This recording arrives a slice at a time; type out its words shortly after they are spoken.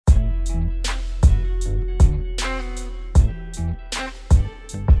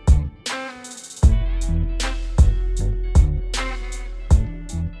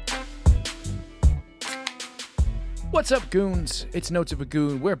What's up, goons? It's Notes of a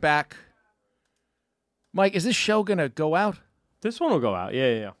Goon. We're back. Mike, is this show going to go out? This one will go out.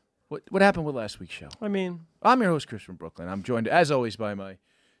 Yeah. What happened with last week's show? I mean, I'm your host, Chris from Brooklyn. I'm joined, as always, by my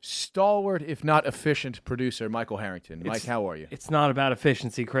stalwart, if not efficient, producer, Michael Harrington. Mike, how are you? it's not about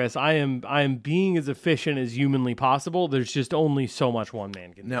efficiency, Chris. I am being as efficient as humanly possible. There's just only so much one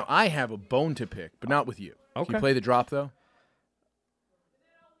man can do. Now, I have a bone to pick, but not with you. Can Okay. you play the drop, though?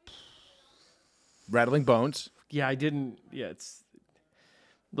 Rattling bones. Yeah, I didn't. Yeah, it's.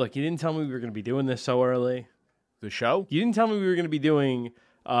 Look, you didn't tell me we were going to be doing this so early. The show? You didn't tell me we were going to be doing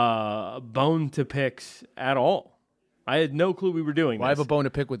bone to picks at all. I had no clue we were doing Well, I this. have a bone to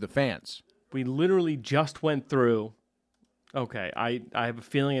pick with the fans. We literally just went through. Okay, I have a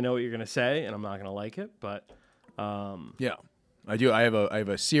feeling I know what you're going to say, and I'm not going to like it, but Yeah, I do. I have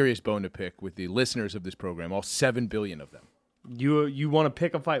a serious bone to pick with the listeners of this program, all 7 billion of them. you want to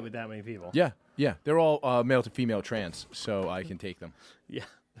pick a fight with that many people. Yeah. They're all male to female trans, so I can take them. Yeah,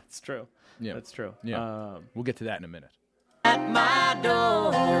 that's true. Yeah. That's true. Yeah. We'll get to that in a minute. At my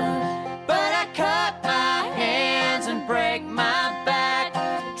door, but I cut my hands and break my back,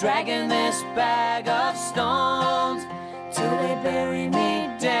 dragging this bag of stones till they bury me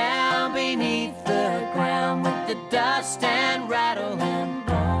down beneath the ground with the dust and rattling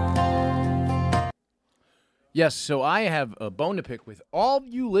bones. Yes, so I have a bone to pick with all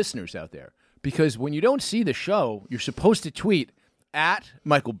you listeners out there, because when you don't see the show, you're supposed to tweet at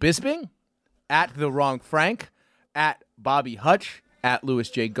Michael Bisping, at The Wrong Frank, at Bobby Hutch, at Louis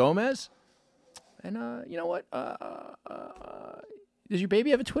J. Gomez. And you know what? Does your baby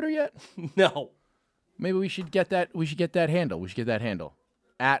have a Twitter yet? No. Maybe we should get that. We should get that handle.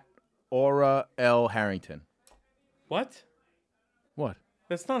 At Aura L. Harrington. What? What?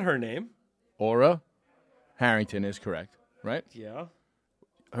 That's not her name. Aura Harrington is correct, right? Yeah.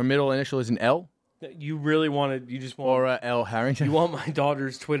 Her middle initial is an L. You really wanted. You just want. Aura L. Harrington. You want my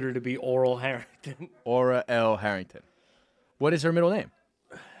daughter's Twitter to be Oral Harrington. Aura L. Harrington. What is her middle name?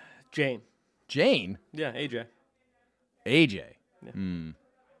 Jane. Jane? Yeah, AJ. AJ. Yeah.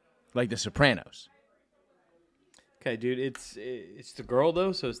 Like The Sopranos. Okay, dude. It's the girl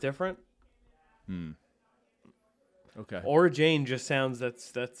though, so it's different. Okay. Or Jane just sounds.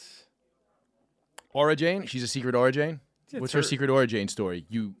 That's. Aura Jane? She's a secret Aura Jane? It's What's her secret Aura Jane story?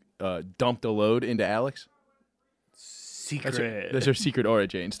 You dumped a load into Alex? Secret. That's her secret Aura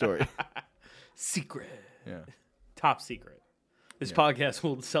Jane story. Secret. Yeah. Top secret. This podcast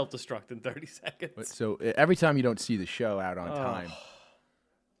will self-destruct in 30 seconds. So every time you don't see the show out on time,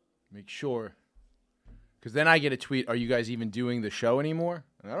 make sure. Because then I get a tweet, are you guys even doing the show anymore?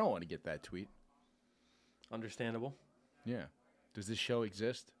 And I don't want to get that tweet. Understandable. Yeah. Does this show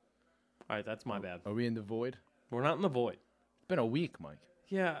exist? All right, that's my bad. Are we in the void? We're not in the void. It's been a week, Mike.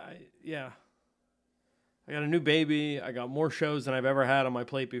 Yeah. I got a new baby. I got more shows than I've ever had on my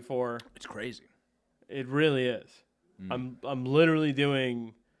plate before. It's crazy. It really is. I'm literally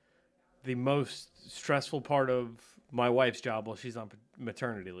doing the most stressful part of my wife's job while she's on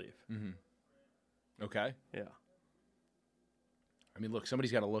maternity leave. Okay. Yeah. I mean, look,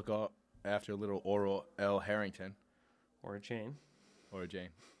 somebody's got to look up after little Oral L. Harrington Or a chain. or Jane.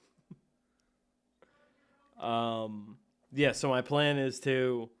 Yeah, so my plan is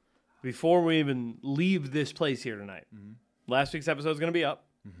to, before we even leave this place here tonight, last week's episode is going to be up.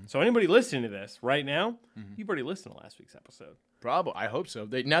 So anybody listening to this right now, you've already listened to last week's episode. Probably. I hope so.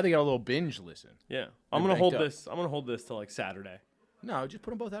 Now they got a little binge listen. Yeah. I'm going to hold this. I'm going to hold this till like Saturday. No, just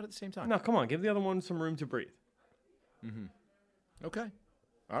put them both out at the same time. No, come on. Give the other one some room to breathe. Okay.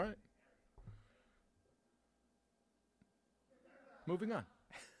 All right. Moving on.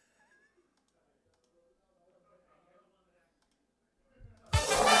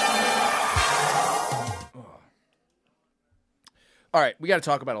 All right, we got to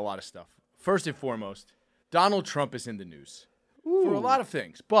talk about a lot of stuff. First and foremost, Donald Trump is in the news for a lot of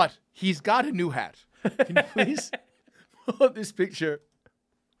things, but he's got a new hat. Can you please pull up this picture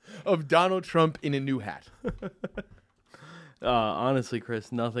of Donald Trump in a new hat? Honestly,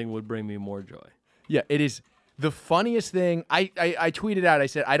 Chris, nothing would bring me more joy. Yeah, it is the funniest thing. I tweeted out, I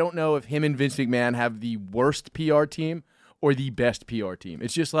said, I don't know if him and Vince McMahon have the worst PR team or the best PR team.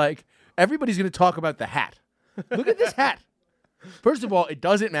 It's just like, everybody's going to talk about the hat. Look at this hat. First of all, it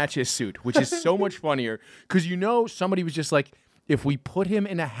doesn't match his suit, which is so much funnier because somebody was just like, if we put him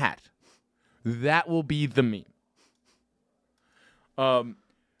in a hat, that will be the meme.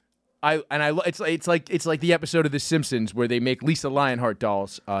 It's like the episode of The Simpsons where they make Lisa Lionheart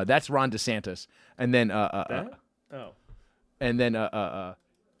dolls. That's Ron DeSantis, and then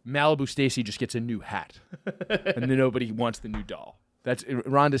Malibu Stacy just gets a new hat, and then nobody wants the new doll. That's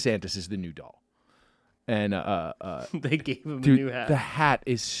Ron DeSantis is the new doll. And They gave him dude, a new hat. the hat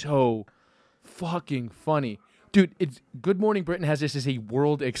is so fucking funny. Dude, it's Good Morning Britain has this as a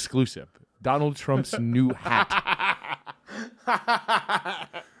world exclusive. Donald Trump's new hat.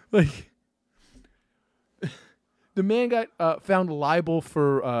 Like, the man got found liable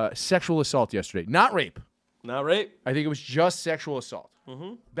for sexual assault yesterday. Not rape. Not rape. I think it was just sexual assault.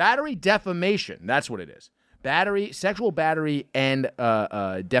 Battery, defamation. That's what it is. Battery, sexual battery, and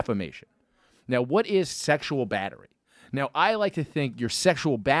defamation. Now, what is sexual battery? Now, I like to think your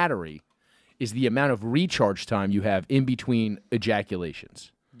sexual battery is the amount of recharge time you have in between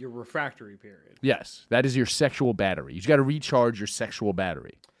ejaculations. Your refractory period. Yes, that is your sexual battery. You got to recharge your sexual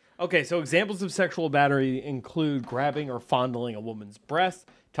battery. Okay, so examples of sexual battery include grabbing or fondling a woman's breast,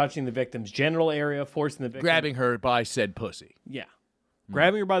 touching the victim's genital area, forcing the victim... Grabbing her by said pussy. Yeah.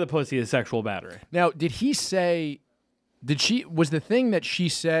 Grabbing her by the pussy is sexual battery. Now, did he say... Was the thing that she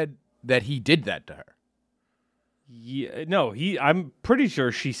said that he did that to her? Yeah, no, I'm pretty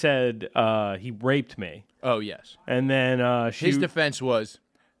sure she said he raped me. Oh, yes. And then His defense was,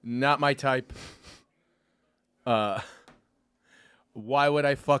 not my type. Why would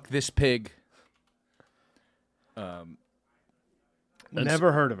I fuck this pig?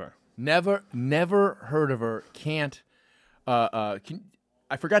 Never heard of her. Never heard of her. Can't. I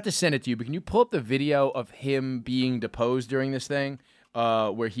forgot to send it to you, but can you pull up the video of him being deposed during this thing,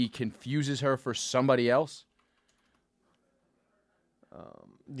 where he confuses her for somebody else?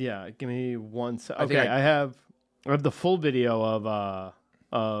 Yeah, give me one second. I think Okay, I have the full video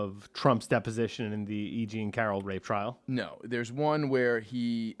of Trump's deposition in the E. Jean Carroll rape trial. No, there's one where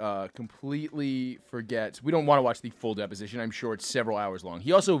he completely forgets. We don't want to watch the full deposition. I'm sure it's several hours long.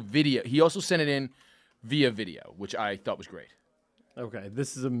 He also sent it in via video, which I thought was great. Okay,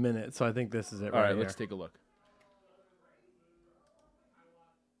 this is a minute, so I think this is it. All right, here. let's take a look.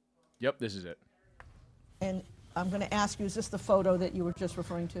 Yep, this is it. And I'm going to ask you, is this the photo that you were just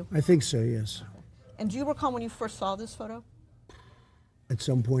referring to? I think so, yes. And do you recall when you first saw this photo? At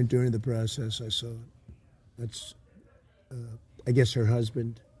some point during the process, I saw it. That's, I guess, her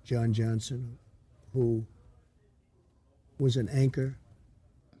husband, John Johnson, who was an anchor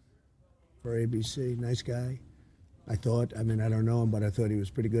for ABC. Nice guy, I thought. I mean, I don't know him, but I thought he was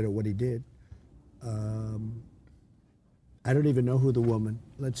pretty good at what he did. I don't even know who the woman.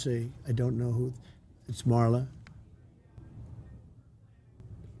 Let's see. I don't know who. It's Marla.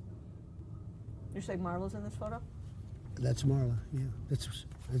 You say Marla's in this photo? That's Marla. Yeah,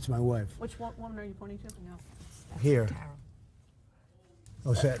 that's my wife. Which woman are you pointing to? No. Here.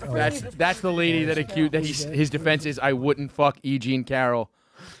 Oh, is that, oh, That's the lady that accused that his defense is I wouldn't fuck E. Jean Carroll.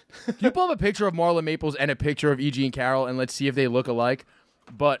 Can you pull up a picture of Marla Maples and a picture of E. Jean Carroll and let's see if they look alike?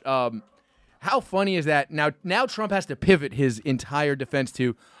 But how funny is that? Now Trump has to pivot his entire defense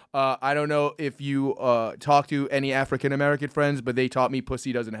to I don't know if you talk to any African American friends, but they taught me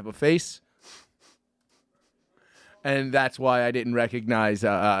pussy doesn't have a face. And that's why I didn't recognize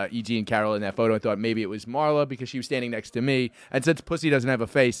E. Jean Carroll in that photo. I thought maybe it was Marla because she was standing next to me. And since pussy doesn't have a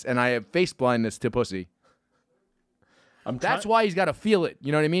face, and I have face blindness to pussy, that's why he's got to feel it.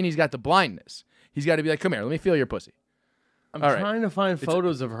 You know what I mean? He's got the blindness. He's got to be like, come here, let me feel your pussy. I'm All right. trying to find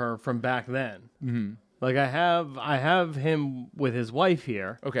photos of her from back then. Mm-hmm. Like I have him with his wife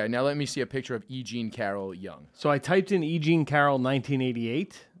here. Okay, now let me see a picture of E. Jean Carroll young. So I typed in E. Jean Carroll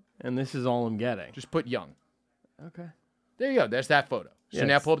 1988, and this is all I'm getting. Just put young. Okay. There you go. There's that photo. So Yes.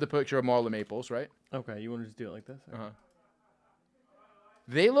 now pull up the picture of Marla Maples, right? Okay, you want to just do it like this?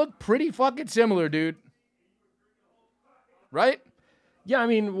 They look pretty fucking similar, dude. Right? Yeah, I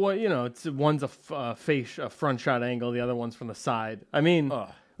mean, well, you know, it's one's a front shot angle, the other one's from the side. I mean,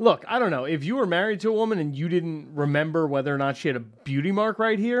 look, I don't know. If you were married to a woman and you didn't remember whether or not she had a beauty mark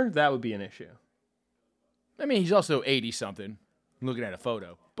right here, that would be an issue. I mean, he's also 80-something, looking at a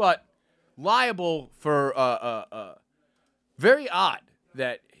photo. But liable for, very odd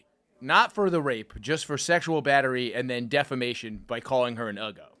that not for the rape, just for sexual battery and then defamation by calling her an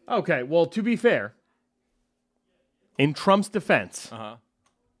uggo. Okay, well, to be fair, in Trump's defense,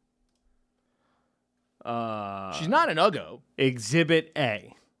 She's not an uggo. Exhibit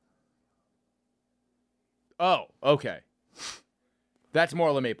A. Oh, okay. That's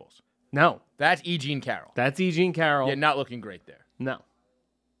Marla Maples. No, That's E. Jean Carroll. that's E. Jean Carroll. Yeah, not looking great there. No.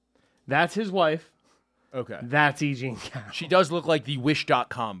 That's his wife. Okay. That's E. Jean Carroll. She does look like the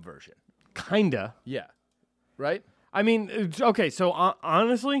Wish.com version. Kinda. Yeah. Right? I mean, okay, so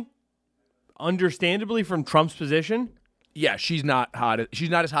honestly, understandably from Trump's position, Yeah, she's not hot. She's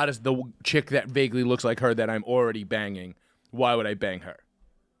not as hot as the chick that vaguely looks like her that I'm already banging. Why would I bang her?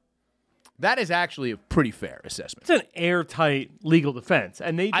 That is actually a pretty fair assessment. It's an airtight legal defense,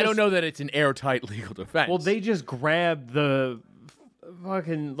 and they just, I don't know that it's an airtight legal defense. Well, they just grabbed the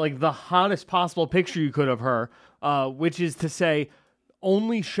fucking the hottest possible picture you could of her, which is to say,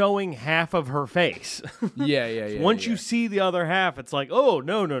 only showing half of her face. yeah. Once you see the other half, it's like, oh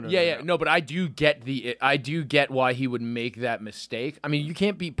no. No, but I do get why he would make that mistake. I mean, you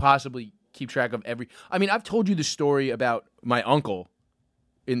can't possibly keep track of every. I mean, I've told you the story about my uncle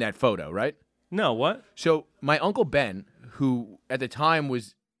in that photo, right? No, what? So my uncle Ben, who at the time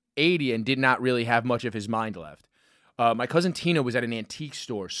was 80 and did not really have much of his mind left, my cousin Tina was at an antique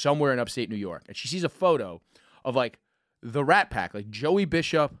store somewhere in upstate New York, and she sees a photo of like the Rat Pack, like Joey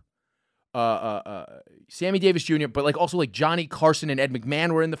Bishop, Sammy Davis Jr., but like also like Johnny Carson and Ed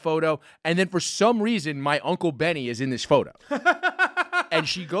McMahon were in the photo, and then for some reason my Uncle Benny is in this photo. And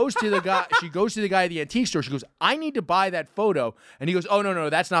she goes to the guy. She goes to the guy at the antique store. She goes, "I need to buy that photo." And he goes, "Oh no,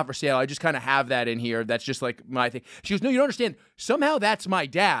 that's not for sale. I just kind of have that in here. That's just like my thing." She goes, "No, you don't understand. Somehow that's my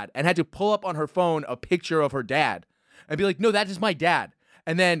dad." And had to pull up on her phone a picture of her dad, and be like, "No, that is my dad."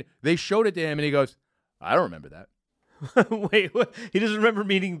 And then they showed it to him, and he goes, "I don't remember that." Wait, what? He doesn't remember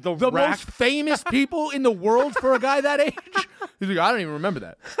meeting the The Rack? most famous people in the world for a guy that age. He's like, "I don't even remember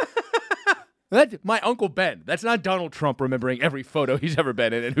that." That's my Uncle Ben. That's not Donald Trump remembering every photo he's ever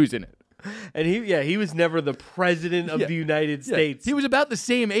been in and who's in it. And he was never the president of the United States. He was about the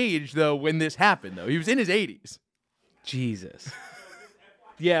same age, though, when this happened, though. He was in his 80s. Jesus.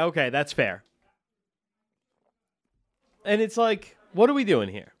 Yeah, okay, that's fair. And it's like, what are we doing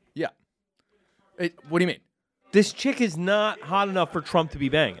here? Yeah. What do you mean? This chick is not hot enough for Trump to be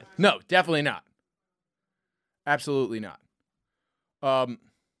banging. No, definitely not. Absolutely not.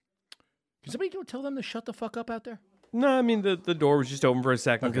 Can somebody go tell them to shut the fuck up out there? No, I mean, the door was just open for a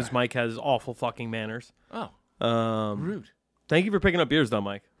second because Okay. Mike has awful fucking manners. Oh, Um, rude. Thank you for picking up beers, though,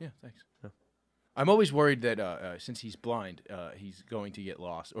 Mike. Yeah, thanks. I'm always worried that since he's blind, he's going to get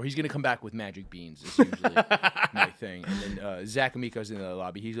lost. Or he's going to come back with magic beans. Is usually my thing. And then Zach Amico's in the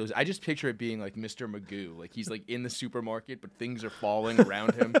lobby. He goes, I just picture it being like Mr. Magoo. Like he's like in the supermarket, but things are falling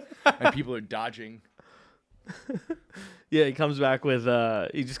around him and people are dodging. Yeah, he comes back with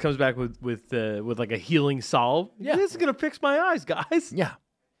with like a healing salve. Yeah. This is gonna fix my eyes, guys. Yeah.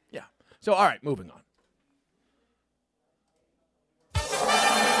 Yeah. So, all right, moving on.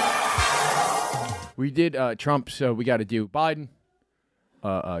 We did Trump, so we got to do Biden.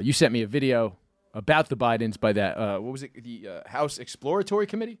 You sent me a video about the Bidens by that, what was it, the House Exploratory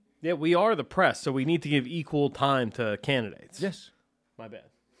Committee? Yeah, we are the press, so we need to give equal time to candidates. Yes. My bad.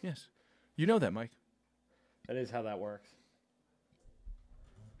 Yes. You know that, Mike. That is how that works.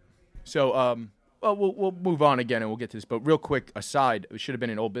 So, well, we'll move on again and we'll get to this. But real quick, aside, it should have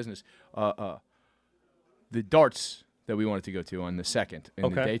been in old business. The darts that we wanted to go to on the 2nd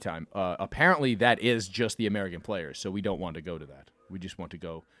in the daytime, apparently that is just the American players, so we don't want to go to that. We just want to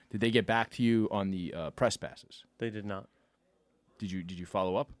go. Did they get back to you on the press passes? They did not. Did you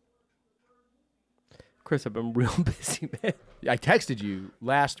follow up? Chris, I've been real busy, man. I texted you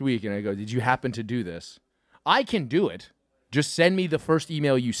last week and I go, did you happen to do this? I can do it. Just send me the first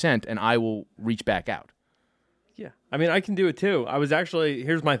email you sent and I will reach back out. Yeah. I mean, I can do it too. I was actually,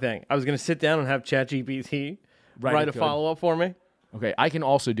 here's my thing. I was going to sit down and have ChatGPT write a follow-up for me. Okay, I can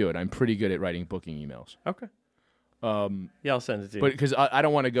also do it. I'm pretty good at writing booking emails. Okay. Yeah, I'll send it to you. But because I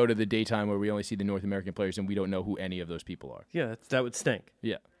don't want to go to the daytime where we only see the North American players and we don't know who any of those people are. Yeah, that would stink.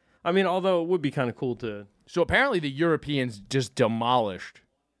 Yeah. I mean, although it would be kind of cool to... So apparently the Europeans just demolished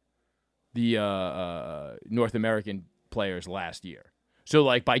the North American players last year. So,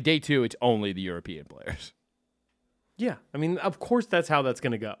 like, by day 2, it's only the European players. Yeah. I mean, of course that's how that's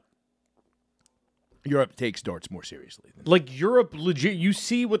going to go. Europe takes darts more seriously. Like, Europe, legit, you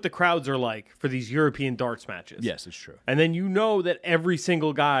see what the crowds are like for these European darts matches. Yes, it's true. And then you know that every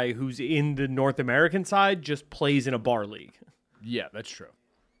single guy who's in the North American side just plays in a bar league. Yeah, that's true.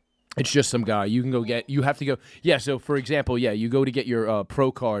 It's just some guy. You can go get, you have to go. Yeah, so for example, yeah, you go to get your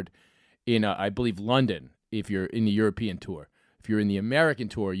pro card in, I believe, London if you're in the European tour. If you're in the American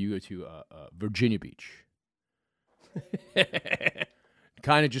tour, you go to Virginia Beach.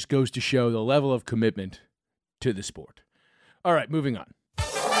 Kind of just goes to show the level of commitment to the sport. All right, moving on.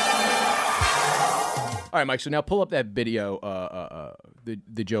 All right, Mike, so now pull up that video,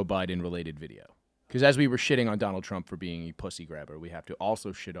 the Joe Biden related video. Because as we were shitting on Donald Trump for being a pussy grabber, we have to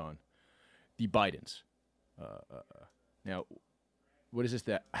also shit on the Bidens. Now, what is this?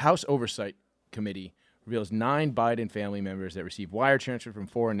 The House Oversight Committee reveals 9 Biden family members that receive wire transfer from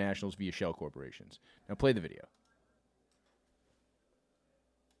foreign nationals via shell corporations. Now, play the video.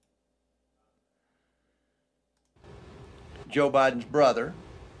 Joe Biden's brother,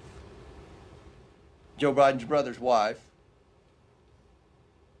 Joe Biden's brother's wife.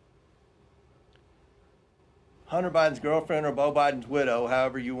 Hunter Biden's girlfriend or Beau Biden's widow,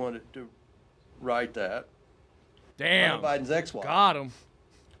 however you wanted to write that. Damn. Hunter Biden's ex-wife. Got him.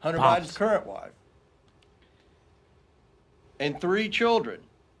 Hunter Pops. Biden's current wife. And 3 children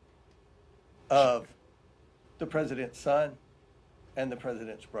of the president's son and the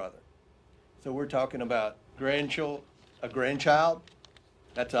president's brother. So we're talking about a grandchild.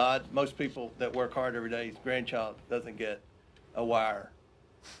 That's odd. Most people that work hard every day's grandchild doesn't get a wire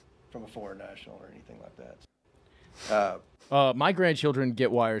from a foreign national or anything like that. My grandchildren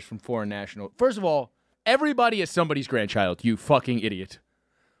get wires from foreign national. First of all, everybody is somebody's grandchild, you fucking idiot.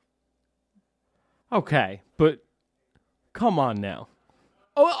 Okay, but come on now.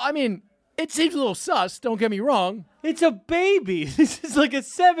 Oh, I mean, it seems a little sus, don't get me wrong. It's a baby. This is like a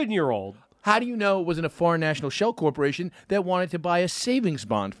 7-year-old. How do you know it wasn't a foreign national shell corporation that wanted to buy a savings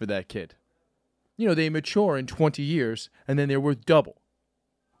bond for that kid? You know, they mature in 20 years, and then they're worth double.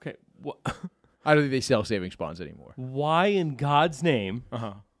 Okay, I don't think they sell savings bonds anymore. why in God's name?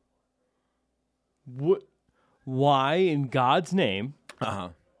 Uh-huh. Why in God's name Uh-huh.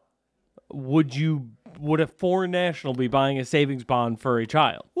 would a foreign national be buying a savings bond for a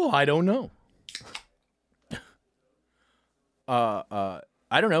child? Well, I don't know.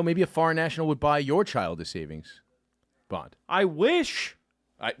 I don't know. Maybe a foreign national would buy your child a savings bond. I wish.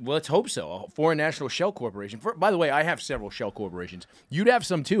 Let's hope so. A foreign national shell corporation. By the way, I have several shell corporations. You'd have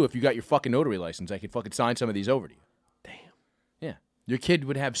some too if you got your fucking notary license. I could fucking sign some of these over to you. Damn. Yeah. Your kid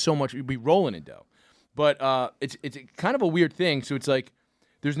would have so much. You'd be rolling in dough. But it's kind of a weird thing. So it's like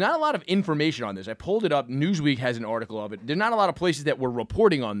there's not a lot of information on this. I pulled it up. Newsweek has an article of it. There's not a lot of places that were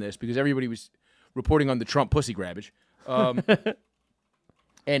reporting on this because everybody was reporting on the Trump pussy grabbage.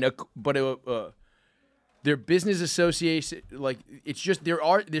 Their business association, like it's just there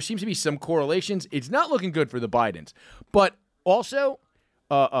seems to be some correlations. It's not looking good for the Bidens, but also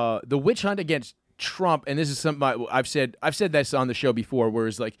the witch hunt against Trump, and this is something I've said this on the show before, where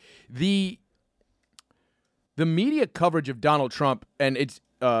it's like the media coverage of Donald Trump, and it's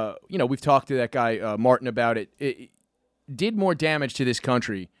we've talked to that guy Martin about it. It did more damage to this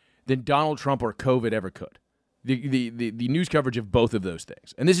country than Donald Trump or COVID ever could. The news coverage of both of those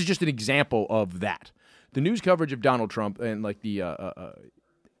things, and this is just an example of that. The news coverage of Donald Trump and like the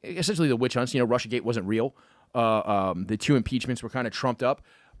essentially the witch hunts. Russiagate wasn't real. The 2 impeachments were kind of trumped up.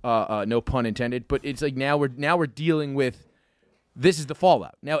 No pun intended. But it's like now we're dealing with this is the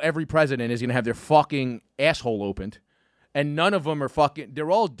fallout. Now every president is going to have their fucking asshole opened, and none of them are fucking.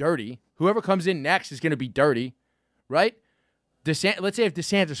 They're all dirty. Whoever comes in next is going to be dirty, right? Let's say if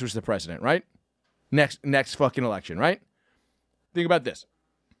DeSantis was the president, right? Next fucking election, right? Think about this.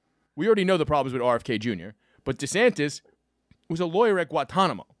 We already know the problems with RFK Jr., but DeSantis was a lawyer at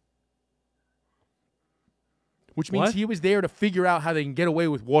Guantanamo, which means What? he was there to figure out how they can get away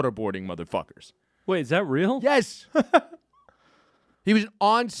with waterboarding motherfuckers. Wait, is that real? Yes. He was an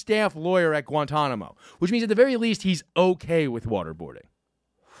on-staff lawyer at Guantanamo, which means at the very least he's okay with waterboarding.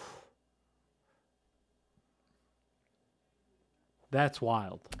 That's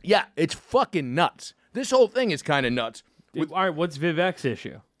wild. Yeah, it's fucking nuts. This whole thing is kind of nuts. All right, what's Vivek's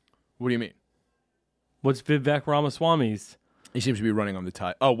issue? What do you mean? What's Vivek Ramaswamy's? He seems to be running on the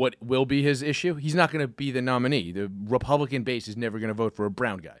tide. Oh, what will be his issue? He's not going to be the nominee. The Republican base is never going to vote for a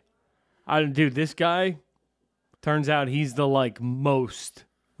brown guy. Dude, this guy, turns out he's the, most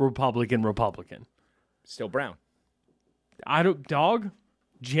Republican. Still brown.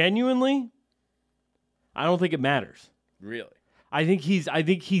 Genuinely, I don't think it matters. Really? I think he's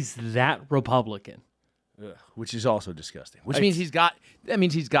that Republican. Ugh, which is also disgusting. Which means he's got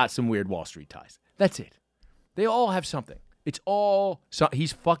some weird Wall Street ties. That's it. They all have something. It's all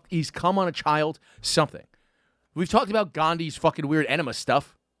he's come on a child something. We've talked about Gandhi's fucking weird enema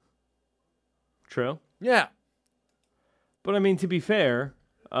stuff. True. Yeah. But I mean, to be fair,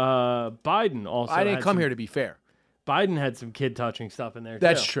 Biden also. I didn't come here to be fair. Biden had some kid touching stuff in there.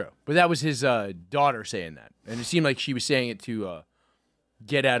 That's too. true. But that was his daughter saying that, and it seemed like she was saying it to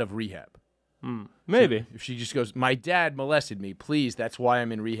get out of rehab. Maybe. So if she just goes, "My dad molested me. Please, that's why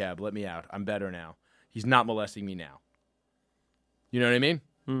I'm in rehab. Let me out. I'm better now. He's not molesting me now." You know what I mean?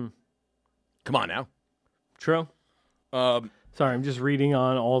 Come on now. True. Sorry, I'm just reading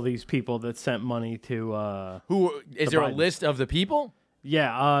on all these people that sent money to. Who is there a Bidens. list of the people?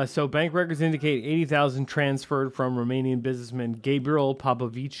 Yeah. So bank records indicate 80,000 transferred from Romanian businessman Gabriel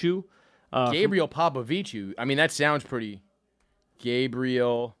Popoviciu. Gabriel Popoviciu. I mean, that sounds pretty.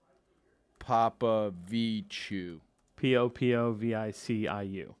 Gabriel Popoviciu.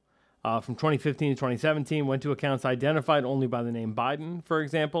 Popoviciu. From 2015 to 2017, went to accounts identified only by the name Biden, for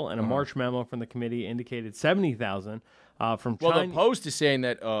example, and a March memo from the committee indicated $70,000 from Well, China. the Post is saying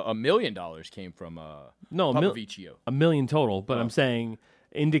that $1 million came from Popovicchio. $1 million total, but I'm saying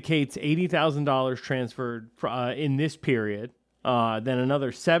indicates $80,000 transferred in this period, then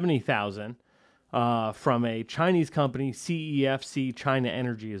another $70,000 from a Chinese company, CEFC China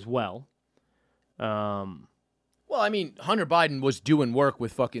Energy, as well. Well, I mean, Hunter Biden was doing work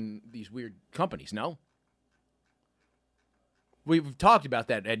with fucking these weird companies, no? We've talked about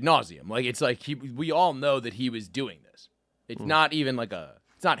that ad nauseum. Like, it's like we all know that he was doing this. It's not even like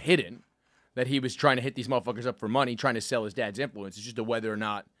it's not hidden that he was trying to hit these motherfuckers up for money, trying to sell his dad's influence. It's just a whether or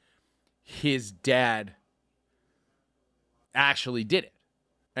not his dad actually did it.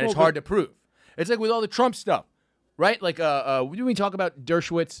 And it's hard to prove. It's like with all the Trump stuff, right? Like, did we talk about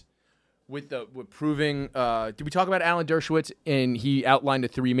Dershowitz with proving? Did we talk about Alan Dershowitz and he outlined the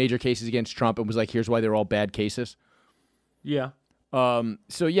 3 major cases against Trump and was like, here's why they're all bad cases? Yeah.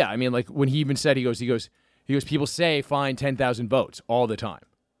 So yeah, I mean, like when he even said, he goes, people say find 10,000 votes all the time.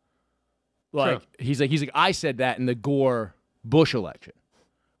 Like Sure. he's like, I said that in the Gore Bush election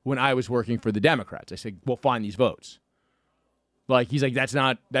when I was working for the Democrats. I said, we'll find these votes. Like, he's like, that's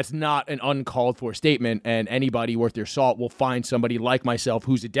not an uncalled for statement, and anybody worth their salt will find somebody like myself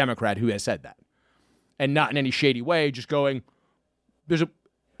who's a Democrat who has said that. And not in any shady way, just going, there's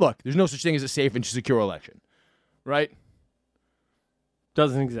no such thing as a safe and secure election. Right?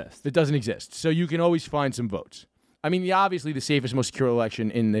 Doesn't exist. It doesn't exist. So you can always find some votes. I mean, obviously the safest, most secure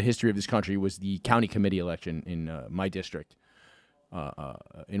election in the history of this country was the county committee election in my district,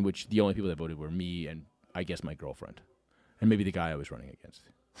 in which the only people that voted were me and I guess my girlfriend. And maybe the guy I was running against.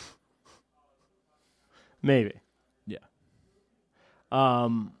 Maybe. Yeah.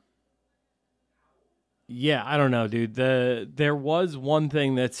 Yeah, I don't know, dude. There was one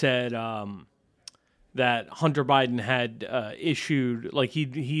thing that said that Hunter Biden had issued, like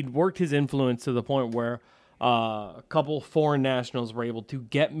he'd worked his influence to the point where a couple foreign nationals were able to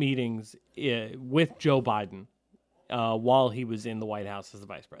get meetings with Joe Biden while he was in the White House as the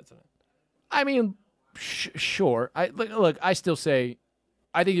vice president. I mean, sure. Look, I still say,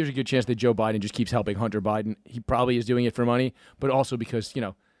 I think there's a good chance that Joe Biden just keeps helping Hunter Biden. He probably is doing it for money, but also because,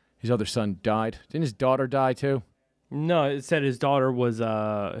 his other son died. Didn't his daughter die too? No, it said his daughter was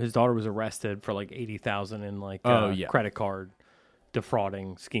arrested for like $80,000 in credit card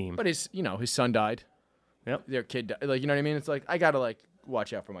defrauding scheme. But his son died. Yep. Their kid died. Like, you know what I mean? It's like, I got to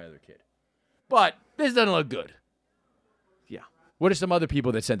watch out for my other kid. But this doesn't look good. Yeah. What are some other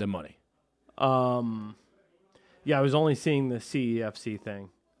people that sent them money? Yeah, I was only seeing the CEFC thing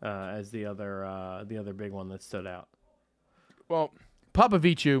as the other big one that stood out. Well,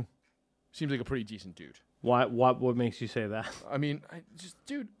 Popovicchio seems like a pretty decent dude. What makes you say that? I mean,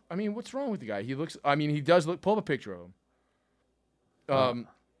 what's wrong with the guy? He does look. Pull up a picture of him.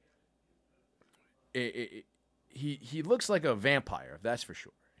 He looks like a vampire, that's for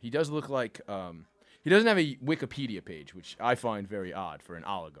sure. He does look like he doesn't have a Wikipedia page, which I find very odd for an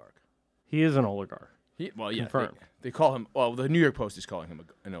oligarch. He is an oligarch. Confirmed. They call him. Well, the New York Post is calling him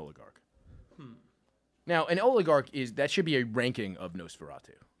an oligarch. Now, an oligarch should be a ranking of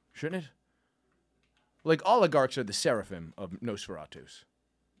Nosferatu, shouldn't it? Like, oligarchs are the seraphim of Nosferatus.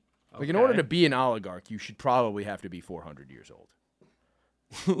 Like, in order to be an oligarch, you should probably have to be 400 years old.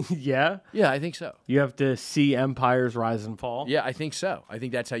 Yeah? Yeah, I think so. You have to see empires rise and fall? Yeah, I think so. I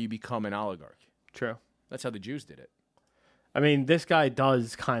think that's how you become an oligarch. True. That's how the Jews did it. I mean, this guy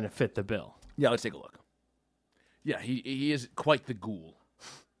does kind of fit the bill. Yeah, let's take a look. Yeah, he is quite the ghoul.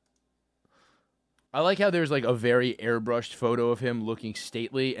 I like how there's like a very airbrushed photo of him looking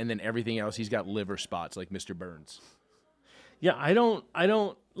stately, and then everything else he's got liver spots like Mr. Burns. Yeah, I don't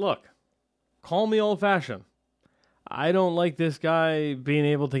look. Call me old fashioned. I don't like this guy being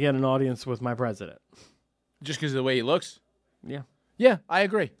able to get an audience with my president. Just because of the way he looks? Yeah. Yeah, I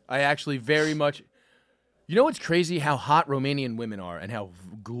agree. I actually very much. You know what's crazy? How hot Romanian women are and how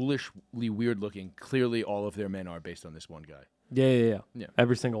ghoulishly weird looking clearly all of their men are based on this one guy. Yeah. Yeah.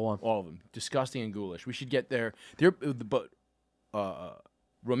 Every single one. All of them. Disgusting and ghoulish. We should get there. But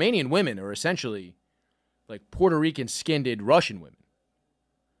Romanian women are essentially like Puerto Rican skinned Russian women.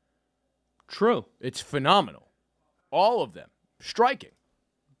 True. It's phenomenal. All of them. Striking.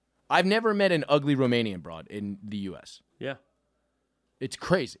 I've never met an ugly Romanian broad in the U.S. Yeah. It's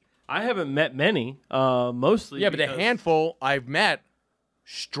crazy. I haven't met many, mostly. Yeah, but the handful I've met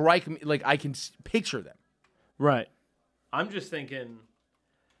strike me. Like, I can picture them. Right. I'm just thinking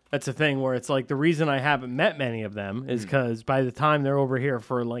that's a thing where it's like the reason I haven't met many of them is because by the time they're over here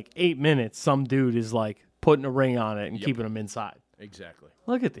for like 8 minutes, some dude is like putting a ring on it and keeping them inside. Exactly.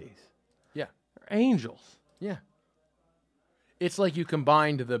 Look at these. Yeah. They're angels. Yeah. It's like you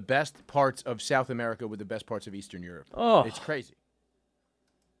combined the best parts of South America with the best parts of Eastern Europe. Oh. It's crazy.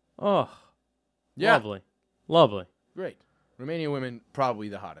 Oh. Yeah. Lovely. Lovely. Great. Romanian women, probably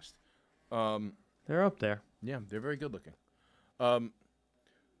the hottest. They're up there. Yeah, they're very good looking.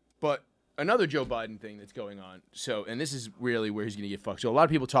 But another Joe Biden thing that's going on. So, and this is really where he's going to get fucked. So a lot of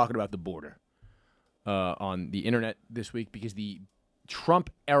people talking about the border on the internet this week because the Trump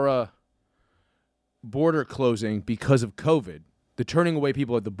era border closing because of COVID, the turning away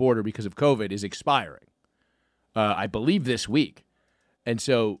people at the border because of COVID is expiring. I believe this week. And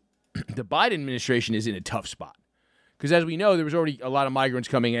so the Biden administration is in a tough spot. Because as we know, there was already a lot of migrants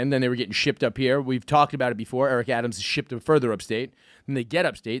coming in. Then they were getting shipped up here. We've talked about it before. Eric Adams is shipped further upstate. Then they get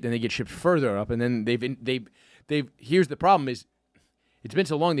upstate. Then they get shipped further up. And then they've here's the problem is it's been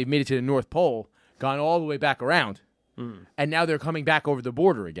so long they've made it to the North Pole, gone all the way back around. And now they're coming back over the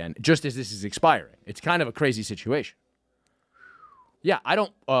border again, just as this is expiring. It's kind of a crazy situation. Yeah, I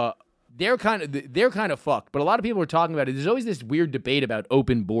don't. They're kind of fucked. But a lot of people are talking about it. There's always this weird debate about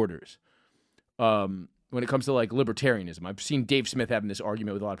open borders. When it comes to like libertarianism, I've seen Dave Smith having this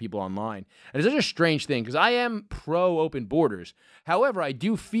argument with a lot of people online, and it's such a strange thing because I am pro open borders. However, I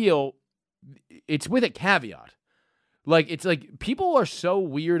do feel it's with a caveat. Like, it's like people are so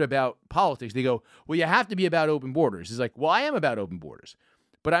weird about politics. They go, well, you have to be about open borders. It's like, well, I am about open borders,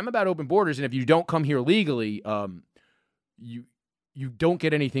 but I'm about open borders. And if you don't come here legally, you don't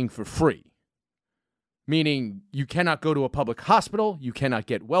get anything for free. Meaning you cannot go to a public hospital, you cannot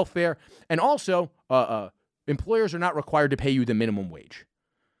get welfare, and also employers are not required to pay you the minimum wage.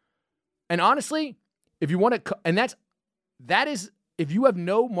 And honestly, if you want to, and that is if you have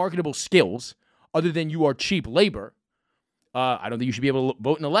no marketable skills other than you are cheap labor, I don't think you should be able to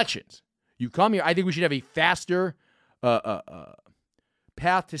vote in elections. You come here, I think we should have a faster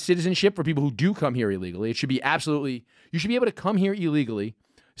path to citizenship for people who do come here illegally. It should be absolutely, you should be able to come here illegally,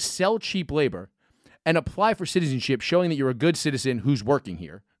 sell cheap labor, and apply for citizenship showing that you're a good citizen who's working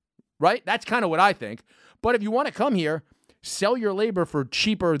here, right? That's kind of what I think. But if you want to come here, sell your labor for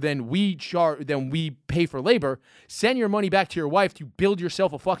cheaper than we pay for labor, send your money back to your wife to build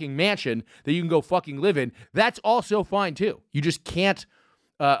yourself a fucking mansion that you can go fucking live in, that's also fine too. You just can't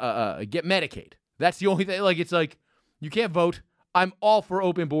get Medicaid. That's the only thing. Like, it's like, you can't vote. I'm all for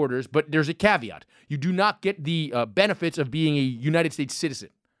open borders, but there's a caveat. You do not get the benefits of being a United States citizen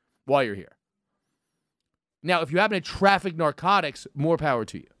while you're here. Now, if you happen to traffic narcotics, more power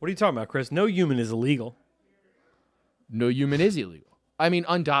to you. What are you talking about, Chris? No human is illegal. No human is illegal. I mean,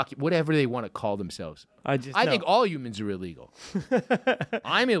 undocumented, whatever they want to call themselves. I think all humans are illegal.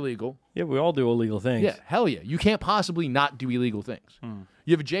 I'm illegal. Yeah, we all do illegal things. Yeah, hell yeah. You can't possibly not do illegal things.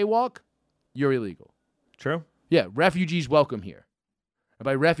 You have a jaywalk, you're illegal. True. Yeah, refugees welcome here. And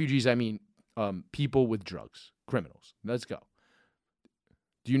by refugees, I mean people with drugs, criminals. Let's go.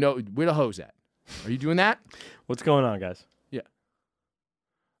 Do you know where the hoes at? Are you doing that? What's going on, guys? Yeah.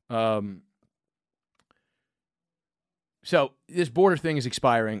 So this border thing is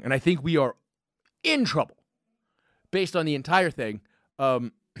expiring, and I think we are in trouble based on the entire thing.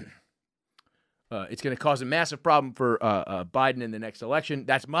 It's going to cause a massive problem for Biden in the next election.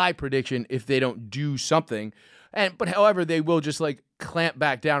 That's my prediction if they don't do something. But however, they will just like clamp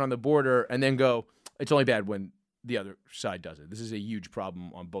back down on the border and then go, it's only bad when the other side does it. This is a huge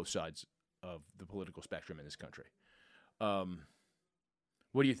problem on both sides of the political spectrum in this country.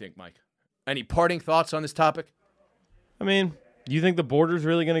 What do you think, Mike? Any parting thoughts on this topic? I mean, do you think the border's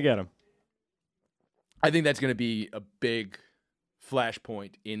really going to get him? I think that's going to be a big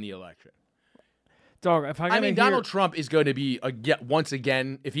flashpoint in the election. Dog, Donald Trump is going to be, once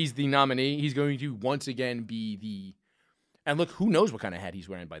again, if he's the nominee, he's going to once again be the... And look, who knows what kind of hat he's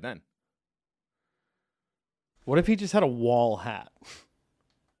wearing by then. What if he just had a wall hat?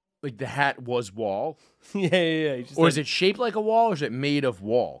 Like the hat was wall? Yeah. Or is it shaped like a wall, or is it made of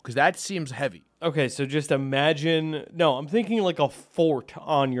wall? Because that seems heavy. Okay, so just imagine... No, I'm thinking like a fort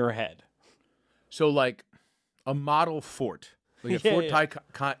on your head. So like a model fort. Like a Fort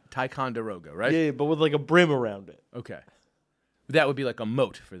Ticonderoga, right? Yeah, but with like a brim around it. Okay. That would be like a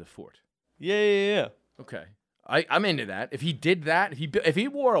moat for the fort. Yeah. Okay. I'm into that. If he did that, if he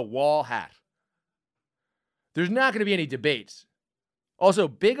wore a wall hat, there's not going to be any debates. Also,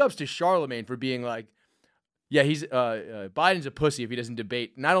 big ups to Charlemagne for being like, yeah, he's Biden's a pussy if he doesn't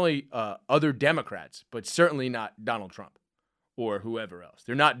debate not only other Democrats, but certainly not Donald Trump or whoever else.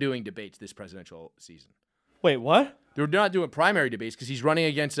 They're not doing debates this presidential season. Wait, what? They're not doing primary debates because he's running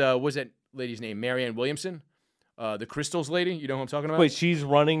against, what's that lady's name? Marianne Williamson The Crystals lady, you know who I'm talking about? Wait, she's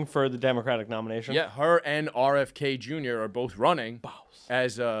running for the Democratic nomination? Yeah, her and RFK Jr. are both running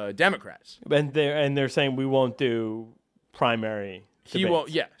as Democrats. And they're saying we won't do primary He debates. won't.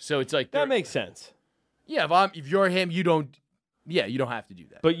 Yeah, so it's like That makes sense. yeah. If you're him, you don't. Yeah, you don't have to do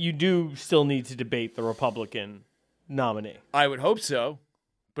that. But you do still need to debate the Republican nominee. I would hope so,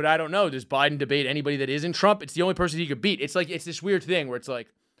 but I don't know. Does Biden debate anybody that isn't Trump? It's the only person he could beat. It's this weird thing where it's like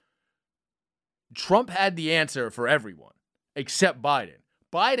Trump had the answer for everyone except Biden.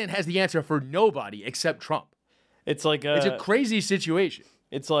 Biden has the answer for nobody except Trump. It's like It's a crazy situation.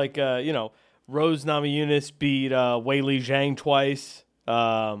 It's like Rose Namajunas beat Weili Zhang twice.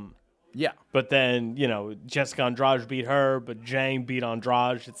 Yeah. But then, Jessica Andrade beat her, but Zhang beat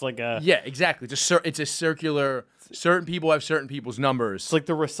Andrade. It's like Yeah, exactly. It's a circular. Certain people have certain people's numbers. it's like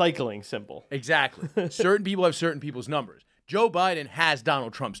the recycling symbol. Exactly. Certain people have certain people's numbers. Joe Biden has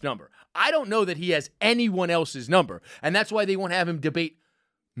Donald Trump's number. I don't know that he has anyone else's number, and that's why they won't have him debate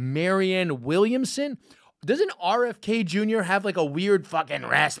Marianne Williamson. Doesn't RFK Jr. have like a weird fucking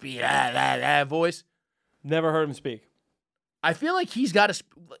raspy voice? Never heard him speak. I feel like he's got to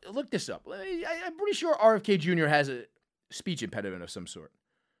look this up. I'm pretty sure RFK Jr. has a speech impediment of some sort.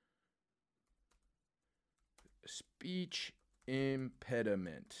 Speech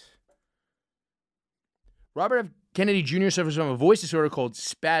impediment. Robert F. Kennedy Jr. suffers from a voice disorder called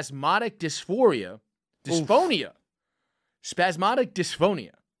spasmodic dysphonia. Spasmodic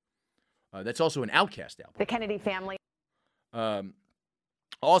dysphonia. That's also an Outkast album. The Kennedy family.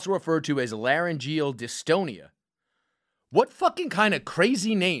 Also referred to as laryngeal dystonia. What fucking kind of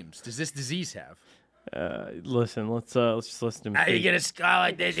crazy names does this disease have? Listen, let's just listen to him. How you speak. get a scar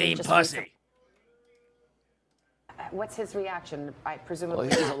like this, ain't pussy? What's his reaction? I presume. Well,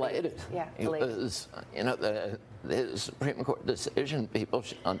 he's elated. Yeah, He elated. was, the Supreme Court decision, people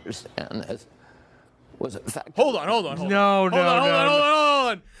should understand this, was a fact. Hold on. No. Hold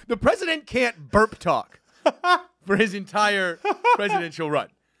on. The president can't burp talk for his entire presidential run.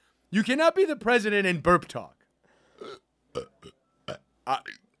 You cannot be the president and burp talk.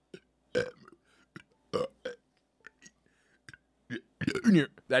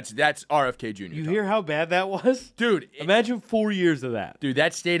 That's RFK Jr. You talk. hear how bad that was? Dude, Imagine 4 years of that. dude,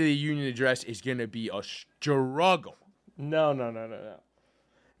 that State of the Union address is going to be a struggle. No.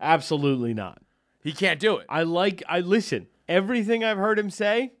 Absolutely not. He can't do it. I listen. Everything I've heard him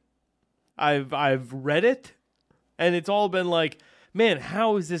say, I've read it, and it's all been like, man,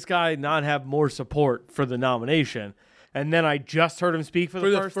 how does this guy not have more support for the nomination? And then I just heard him speak for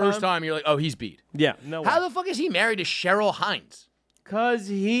the first time. You're like, oh, he's beat. Yeah, no. How the fuck is he married to Cheryl Hines? Because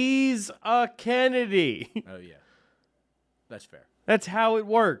he's a Kennedy. Oh, yeah. That's fair. That's how it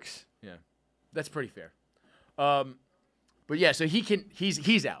works. Yeah. That's pretty fair. But yeah, so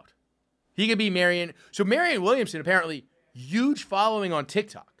he's out. He can be Marianne. So Marianne Williamson, apparently, huge following on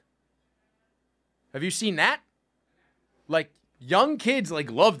TikTok. Have you seen that? Like, young kids,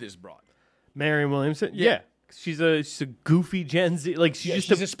 love this broad. Marianne Williamson? Yeah. She's a goofy Gen Z. Like, she's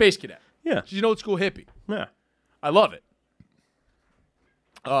She's a space cadet. Yeah. She's an old school hippie. Yeah. I love it.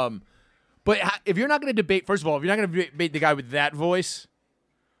 But if you're not going to debate, first of all, if you're not going to debate the guy with that voice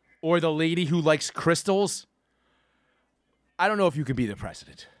or the lady who likes crystals, I don't know if you can be the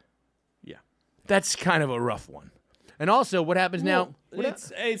president. Yeah. That's kind of a rough one. And also, what happens now?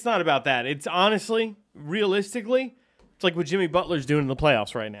 It's not about that. It's honestly, realistically, it's like what Jimmy Butler's doing in the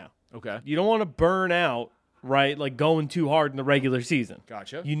playoffs right now. Okay. You don't want to burn out, right? Like going too hard in the regular season.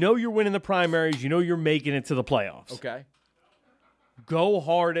 Gotcha. You know you're winning the primaries. You know you're making it to the playoffs. Okay. Go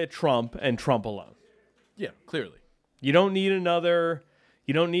hard at Trump and Trump alone. Yeah, clearly. You don't need another.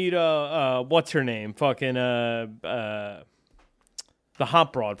 You don't need what's her name? Fucking the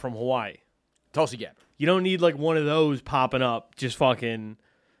hot broad from Hawaii. Tulsi Gabbard. You don't need like one of those popping up, just fucking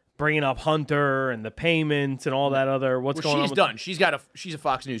bringing up Hunter and the payments and all that other. What's going on? She's done. She's a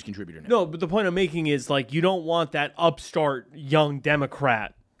Fox News contributor now. No, but the point I'm making is like you don't want that upstart young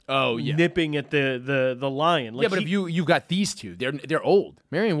Democrat. Oh yeah. Nipping at the lion. Like Yeah, but if you've got these two, they're old.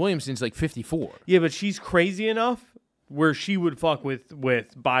 Marianne Williamson's like 54. Yeah, but she's crazy enough where she would fuck with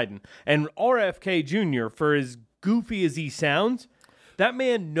Biden. And RFK Jr., for as goofy as he sounds, that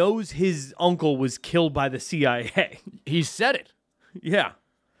man knows his uncle was killed by the CIA. He said it. Yeah.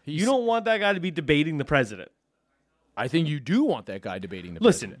 You don't want that guy to be debating the president. I think you do want that guy debating the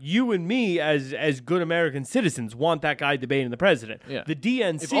Listen, president. you and me, as good American citizens, want that guy debating the president. Yeah. The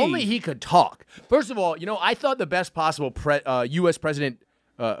DNC. If only he could talk. First of all, I thought the best possible U.S. President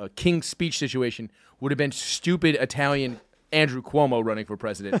King's speech situation would have been stupid Italian Andrew Cuomo running for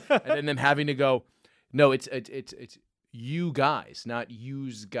president, and then them having to go, no, it's you guys, not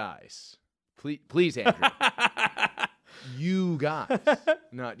yous guys. Please, Andrew. You guys,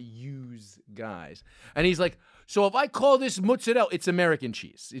 not use guys. And he's like, so if I call this mozzarella, it's American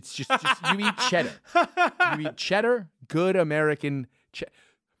cheese. It's just you eat cheddar. You eat cheddar, good American cheddar.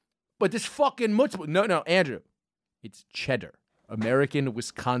 But this fucking mozzarella, no, Andrew, it's cheddar. American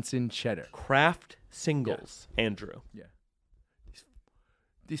Wisconsin cheddar. Kraft singles, Andrew. Yeah.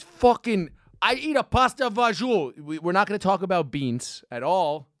 These fucking, I eat a pasta fagioli. We're not going to talk about beans at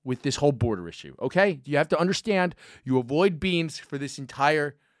all with this whole border issue, okay? You have to understand, you avoid beans for this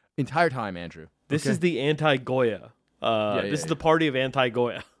entire time, Andrew. This okay? is the anti-Goya. This is the party of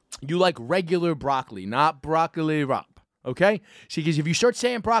anti-Goya. You like regular broccoli, not broccoli rabe, okay? See, because if you start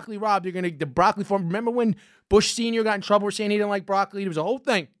saying broccoli rabe, you're going to, the broccoli form. Remember when Bush Sr. got in trouble for saying he didn't like broccoli? There was a whole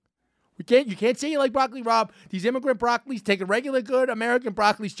thing. You can't say you like broccoli rabe. These immigrant broccolis taking regular good American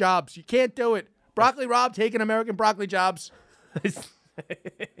broccoli's jobs. You can't do it. Broccoli rabe taking American broccoli jobs.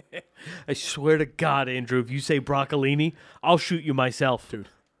 I swear to God, Andrew, if you say broccolini, I'll shoot you myself, dude.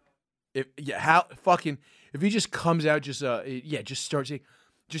 If he just comes out, just starts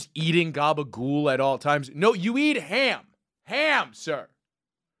just eating gabagool at all times. No, you eat ham, sir.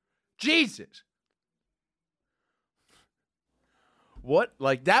 Jesus. What?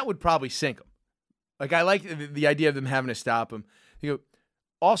 Like, that would probably sink him. Like, I like the idea of them having to stop him. You know,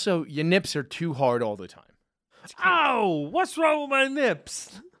 also, your nips are too hard all the time. Ow! What's wrong with my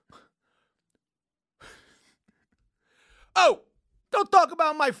nips? Oh! Don't talk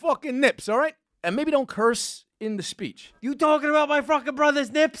about my fucking nips, all right? And maybe don't curse in the speech. You talking about my fucking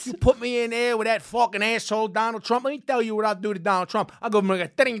brother's nips? You put me in there with that fucking asshole Donald Trump. Let me tell you what I'll do to Donald Trump. I'll go like a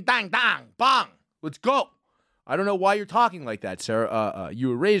ding, dang, dang, bang. Let's go. I don't know why you're talking like that, sir. You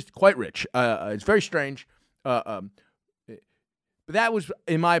were raised quite rich. It's very strange. But that was,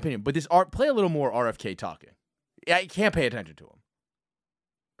 in my opinion. But play a little more RFK talking. Yeah, you can't pay attention to him.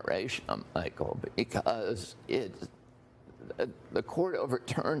 Michael, because the court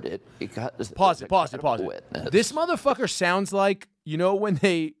overturned it because pause it. This motherfucker sounds like, you know, when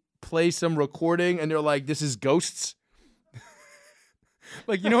they play some recording and they're like, "This is Ghosts."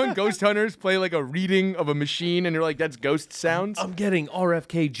 Like, you know when Ghost Hunters play like a reading of a machine and they're like, that's ghost sounds? I'm getting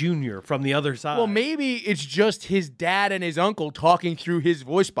RFK Jr. from the other side. Well, maybe it's just his dad and his uncle talking through his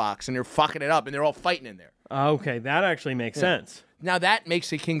voice box and they're fucking it up and they're all fighting in there. Okay, that actually makes sense. Now that makes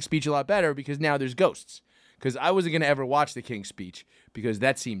the King's Speech a lot better because now there's ghosts. Because I wasn't going to ever watch the King's Speech because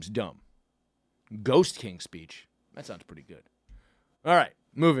that seems dumb. Ghost King's Speech. That sounds pretty good. All right,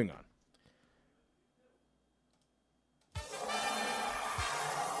 moving on.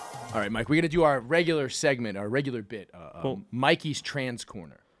 All right, Mike, we're going to do our regular segment, our regular bit, Mikey's Trans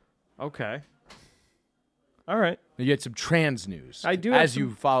Corner. Okay. All right. You get some trans news. I do. As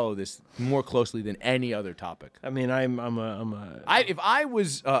you follow this more closely than any other topic. I mean, if I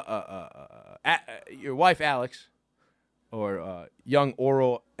was your wife, Alex, or young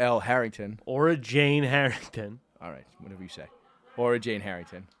Oral L. Harrington. Or Jane Harrington. All right, whatever you say. Or Jane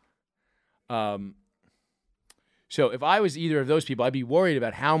Harrington. So if I was either of those people, I'd be worried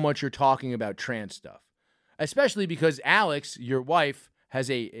about how much you're talking about trans stuff, especially because Alex, your wife, has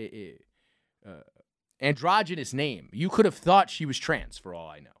a androgynous name. You could have thought she was trans, for all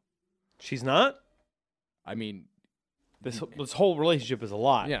I know. She's not? I mean, this whole relationship is a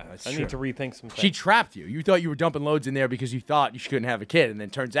lot. Yeah, that's I true. need to rethink some things. She trapped you. You thought you were dumping loads in there because you thought you couldn't have a kid, and then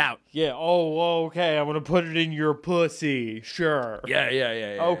turns out. Yeah. Oh, okay. I'm gonna put it in your pussy. Sure.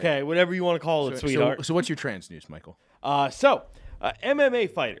 Yeah. Okay, whatever you want to call it, sweetheart. So what's your trans news, Michael? MMA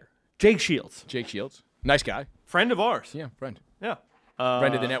fighter Jake Shields. Jake Shields, nice guy, friend of ours. Yeah, friend. Yeah.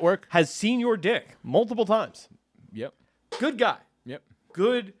 Friend of the network. Has seen your dick multiple times. Yep. Good guy. Yep.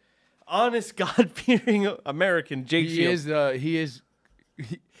 Good, honest, God-fearing American Jake Shields.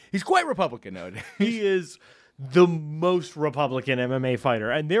 He's quite Republican nowadays. He is the most Republican MMA fighter.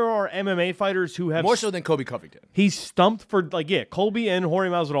 And there are MMA fighters who have... More so than Colby Covington. He's stumped for, Colby and Jorge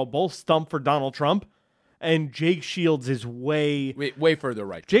Masvidal both stumped for Donald Trump. And Jake Shields is way further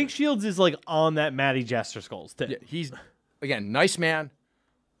right. Jake Shields is like on that Matty Jester Skulls thing. Yeah, he's, again, nice man.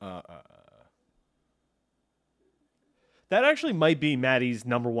 That actually might be Matty's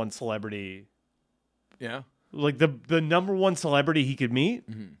number one celebrity. Yeah. Like the number one celebrity he could meet,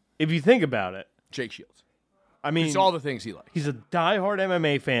 if you think about it. Jake Shields. I mean, it's all the things he likes. He's a diehard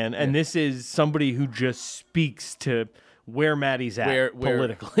MMA fan, and this is somebody who just speaks to where Matty's at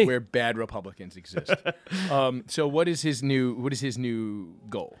politically. Where bad Republicans exist. So what is his new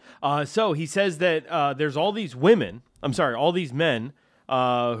goal? So he says that there's all these men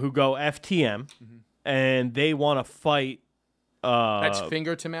who go FTM, and they want to fight That's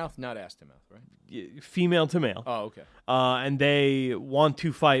finger to mouth, not ass to mouth, right? Female to male. Oh, okay. And they want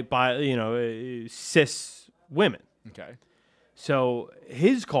to fight by, cis women. Okay. So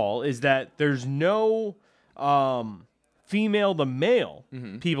his call is that there's no female to male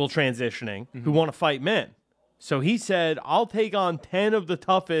people transitioning who want to fight men. So he said, I'll take on 10 of the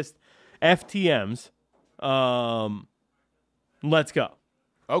toughest FTMs. Let's go.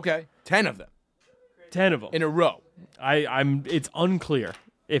 Okay. 10 of them. 10 of them. In a row. It's unclear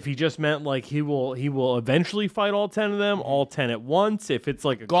if he just meant like he will eventually fight all 10 of them, all 10 at once, if it's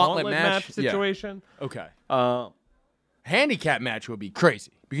like a gauntlet match situation. Yeah. Okay. Handicap match would be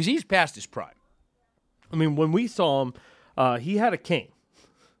crazy because he's past his prime. I mean, when we saw him, he had a cane.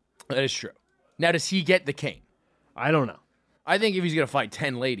 That is true. Now, does he get the cane? I don't know. I think if he's going to fight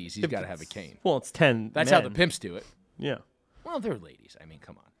 10 ladies, he's got to have a cane. Well, it's 10 That's men. how the pimps do it. Yeah. Well, they're ladies. I mean,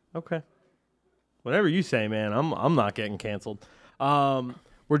 come on. Okay. Whatever you say, man. I'm not getting canceled.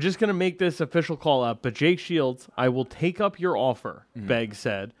 We're just going to make this official call out. But Jake Shields, I will take up your offer, Begg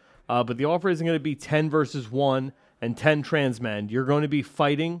said. But the offer isn't going to be 10 versus 1 and 10 trans men. You're going to be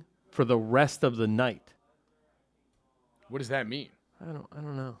fighting for the rest of the night. What does that mean? I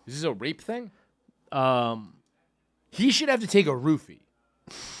don't know. Is this a rape thing? He should have to take a roofie.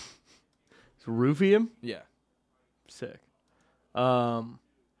 Roofie him? Yeah. Sick. Yeah,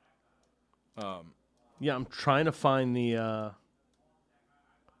 I'm trying to find the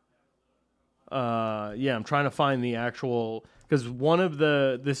I'm trying to find the actual, because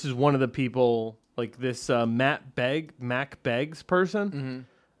this is one of the people, like this Mac Beggs person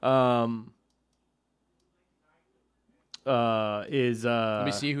is Let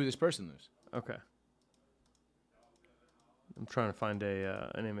me see who this person is. Okay. I'm trying to find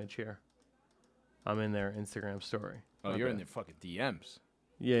an image here. I'm in their Instagram story. Oh, you're in their fucking DMs.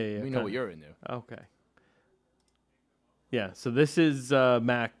 Yeah. We know what you're into. Okay. Yeah, so this is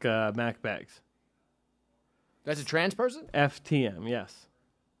Mac Beggs. That's a trans person? FTM, yes.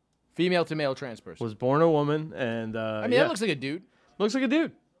 Female to male trans person. Was born a woman, and I mean, that looks like a dude. Looks like a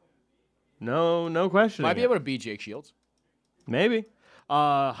dude. No question. Might be able to beat Jake Shields. Maybe.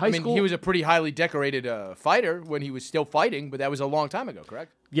 High school. He was a pretty highly decorated fighter when he was still fighting, but that was a long time ago,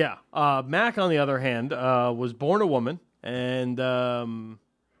 correct? Yeah. Mac, on the other hand, was born a woman, and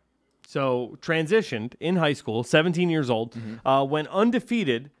so transitioned in high school, 17 years old, went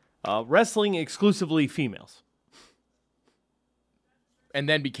undefeated, wrestling exclusively females. And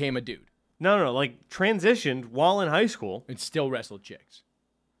then became a dude. No, like transitioned while in high school. And still wrestled chicks.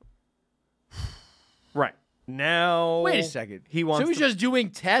 Right. Now. Wait a second. So he's just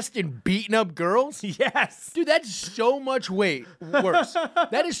doing tests and beating up girls? Yes. Dude, that's so much worse.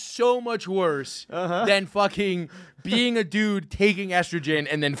 That is so much worse than fucking being a dude taking estrogen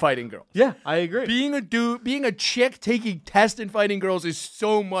and then fighting girls. Yeah, I agree. Being a chick taking tests and fighting girls is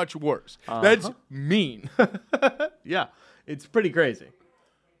so much worse. That's mean. Yeah, it's pretty crazy.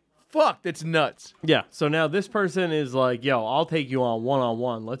 Fuck, that's nuts. Yeah, so now this person is like, yo, I'll take you on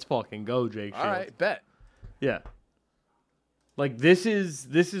one-on-one. Let's fucking go, Jake Shields. All right, bet. Yeah. Like, this is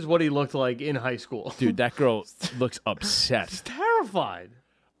what he looked like in high school. Dude, that girl looks upset. She's terrified.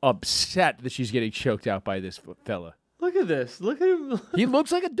 Upset that she's getting choked out by this fella. Look at this. Look at him. He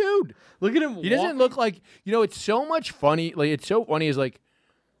looks like a dude. Look at him. He doesn't look like, it's so much funny. Like, it's so funny is like,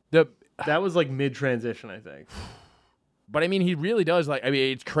 that was like mid-transition, I think. But I mean, he really does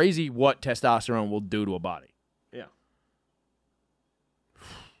it's crazy what testosterone will do to a body. Yeah.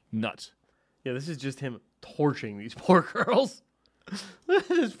 Nuts. Yeah, this is just him torching these poor girls. Look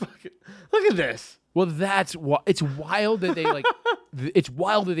at this look at this. Well, that's what it's wild that they it's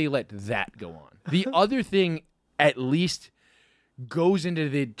wild that they let that go on. The other thing at least goes into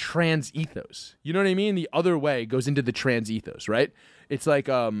the trans ethos. You know what I mean? The other way goes into the trans ethos, right? It's like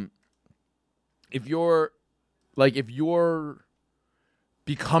if you're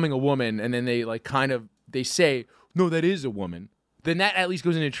becoming a woman and then they say, no, that is a woman, then that at least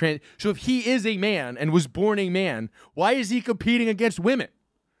goes into trans. So if he is a man and was born a man, why is he competing against women?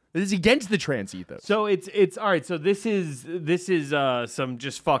 This is against the trans ethos. So it's all right. So this is some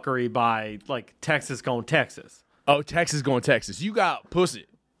just fuckery by like Texas going Texas. Oh, Texas going Texas. You got pussy.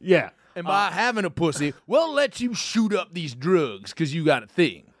 Yeah. And by having a pussy, we'll let you shoot up these drugs because you got a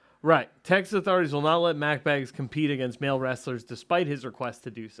thing. Right. Texas authorities will not let Mac Beggs compete against male wrestlers despite his request to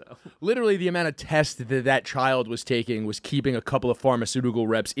do so. Literally, the amount of tests that child was taking was keeping a couple of pharmaceutical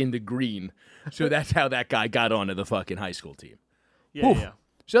reps in the green. So that's how that guy got onto the fucking high school team. Yeah, yeah.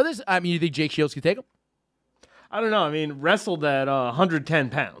 So you think Jake Shields could take him? I don't know. I mean, wrestled at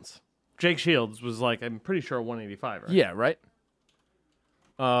 110 pounds. Jake Shields was I'm pretty sure 185, right? Yeah, right?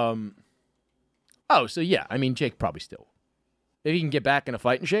 So yeah. I mean, Jake probably still. If he can get back in a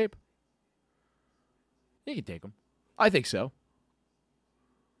fighting shape, you can take him. I think so.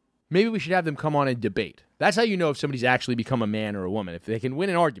 Maybe we should have them come on and debate. That's how you know if somebody's actually become a man or a woman, if they can win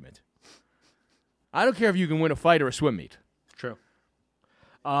an argument. I don't care if you can win a fight or a swim meet. True.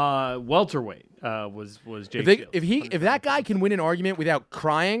 Welterweight was Jake Shields. If that guy can win an argument without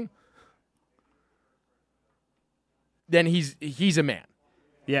crying, then he's a man.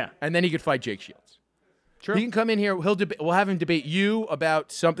 Yeah. And then he could fight Jake Shields. True. He can come in here. We'll have him debate you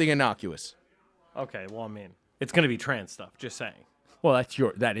about something innocuous. Okay. Well, I mean, it's going to be trans stuff. Just saying. Well,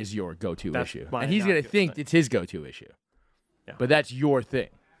 that is your go-to issue, my and he's going to think it's his go-to issue. Yeah. But that's your thing.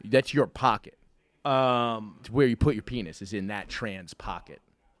 That's your pocket. It's where you put your penis is in that trans pocket.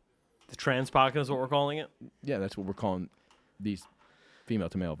 The trans pocket is what we're calling it? Yeah, that's what we're calling these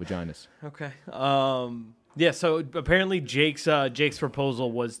female-to-male vaginas. Okay. Yeah, so apparently Jake's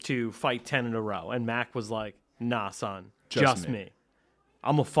proposal was to fight 10 in a row, and Mac was like, nah, son, just me.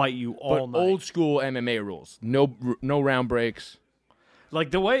 I'm going to fight you all night. Old school MMA rules. No round breaks. Like,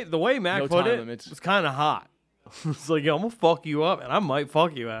 the way Mac put it was kind of hot. It's like, yo, I'm going to fuck you up, and I might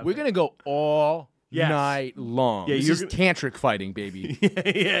fuck you up. We're going to go all night long. Yeah, this is tantric fighting, baby.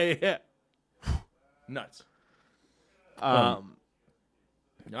 yeah. Nuts. All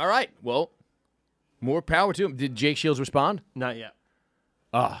right. Well, more power to him. Did Jake Shields respond? Not yet.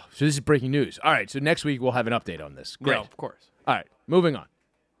 So this is breaking news. All right. So next week we'll have an update on this. Great. Yeah, of course. All right. Moving on.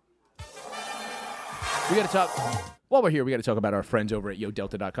 We got to talk. While we're here, we got to talk about our friends over at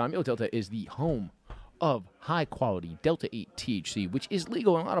YoDelta.com. YoDelta is the home of high-quality Delta-8 THC, which is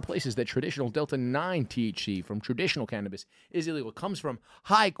legal in a lot of places that traditional Delta-9 THC from traditional cannabis is illegal. It comes from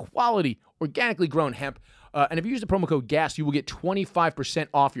high-quality, organically grown hemp. And if you use the promo code GAS, you will get 25%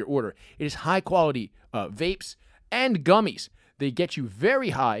 off your order. It is high-quality vapes and gummies. They get you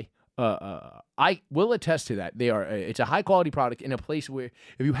very high. I will attest to that. It's a high-quality product in a place where,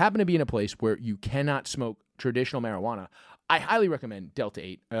 if you happen to be in a place where you cannot smoke traditional marijuana, I highly recommend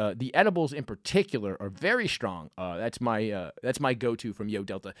Delta-8. The edibles in particular are very strong. That's my go-to from Yo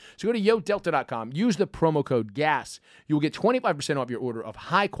Delta. So go to YoDelta.com. Use the promo code GAS. You will get 25% off your order of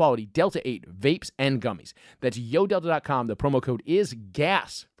high-quality Delta-8 vapes and gummies. That's YoDelta.com. The promo code is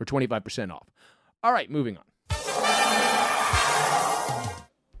GAS for 25% off. All right, moving on.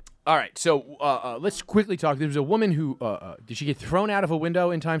 All right, so let's quickly talk. There was a woman who did she get thrown out of a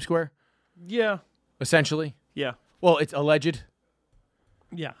window in Times Square? Yeah. Essentially? Yeah. Well, it's alleged.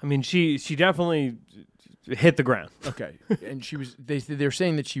 Yeah, I mean, she definitely hit the ground. Okay, and she was. They're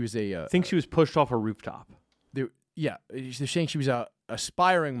saying that she was a. I think she was pushed off a rooftop. They're saying she was a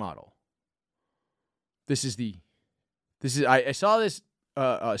aspiring model. I saw this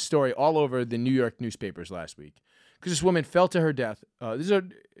story all over the New York newspapers last week because this woman fell to her death. This is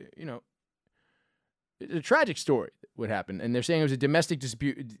it's a tragic story. What happened? And they're saying it was a domestic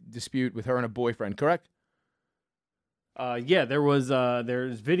dispute with her and a boyfriend. Correct? Yeah,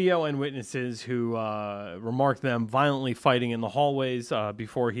 there's video and witnesses who remarked them violently fighting in the hallways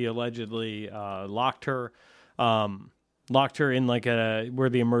before he allegedly locked her in like where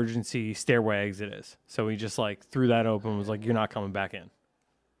the emergency stairway exit is. So he just like threw that open and was like, "You're not coming back in."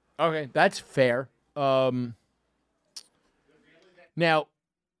 Okay, that's fair. Now,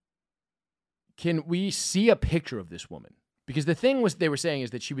 can we see a picture of this woman? Because the thing they were saying is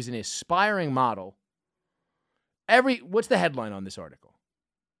that she was an aspiring model. What's the headline on this article?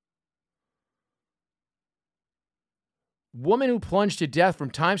 Woman who plunged to death from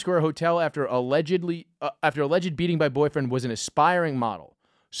Times Square hotel after alleged beating by boyfriend was an aspiring model.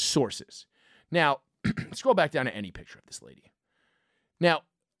 Sources. Now, scroll back down to any picture of this lady. Now,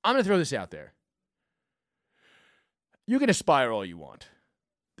 I'm going to throw this out there. You can aspire all you want.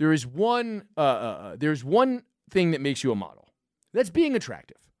 There's one thing that makes you a model. That's being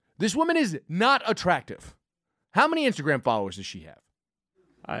attractive. This woman is not attractive. How many Instagram followers does she have?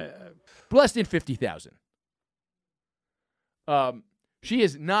 Less than 50,000. She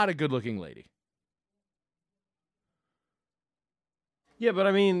is not a good-looking lady. Yeah, but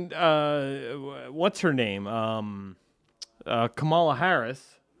I mean, what's her name? Kamala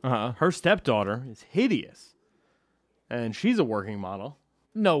Harris. Her stepdaughter is hideous, and she's a working model.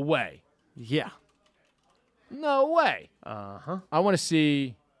 No way. Yeah. No way. I want to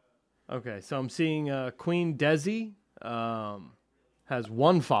see. Okay, so I'm seeing Queen Desi has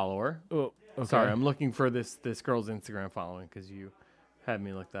one follower. Oh, okay. Sorry, I'm looking for this girl's Instagram following because you had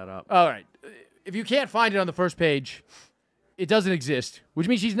me look that up. All right. If you can't find it on the first page, it doesn't exist, which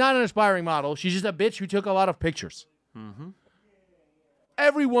means she's not an aspiring model. She's just a bitch who took a lot of pictures. Mm-hmm.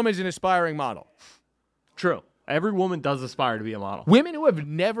 Every woman's an aspiring model. True. Every woman does aspire to be a model. Women who have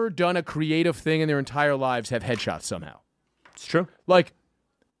never done a creative thing in their entire lives have headshots somehow. It's true. Like,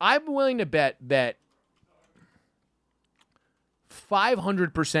 I'm willing to bet that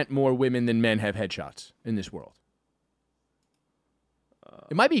 500% more women than men have headshots in this world.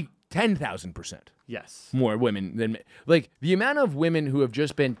 It might be 10,000% Yes. more women than men. Like, the amount of women who have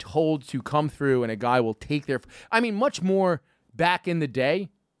just been told to come through and a guy will take their... I mean, much more back in the day.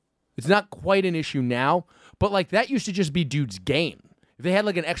 It's not quite an issue now, but, like, that used to just be dudes' game. If they had,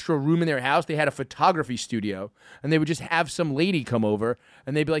 like, an extra room in their house, they had a photography studio, and they would just have some lady come over,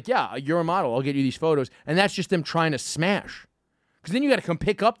 and they'd be like, yeah, you're a model. I'll get you these photos. And that's just them trying to smash. Because then you got to come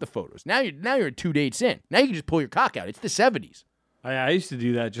pick up the photos. Now you're 2 dates in. Now you can just pull your cock out. It's the 70s. I used to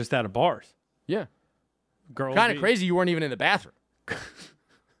do that just out of bars. Yeah. Girls Kind of crazy you weren't even in the bathroom.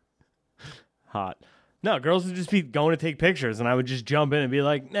 Hot. No, girls would just be going to take pictures, and I would just jump in and be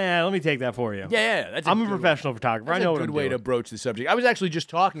like, nah, let me take that for you. Yeah. That's I'm a professional photographer. That's I know a what good I'm way doing. to broach the subject. I was actually just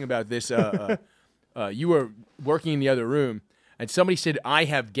talking about this. You were working in the other room, and somebody said, I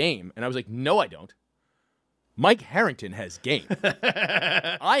have game. And I was like, no, I don't. Mike Harrington has game.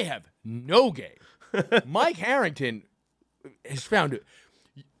 I have no game. Mike Harrington has found it.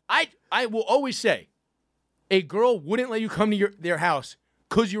 I will always say, a girl wouldn't let you come to their house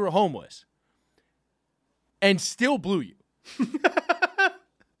because you were homeless and still blew you.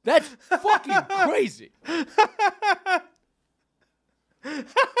 That's fucking crazy. Do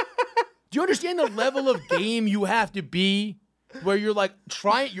you understand the level of game you have to be where you're like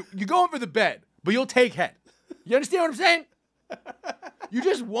you're going for the bed, but you'll take head? You understand what I'm saying? You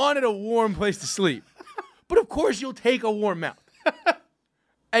just wanted a warm place to sleep. But of course you'll take a warm mouth.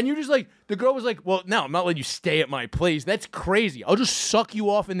 And you're just like, the girl was like, well, no, I'm not letting you stay at my place. That's crazy. I'll just suck you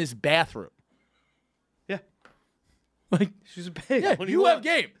off in this bathroom. Yeah. Like, She's a pig. yeah, What do you have want?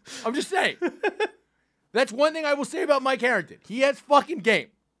 game. I'm just saying. That's one thing I will say about Mike Harrington. He has fucking game.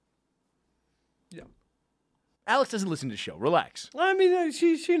 Yeah. Alex doesn't listen to the show. Relax. I mean,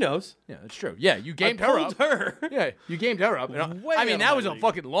 she knows. Yeah, that's true. Yeah, you gamed I her pulled up. her. Yeah, you gamed her up. And Way I mean, out of that my was a league.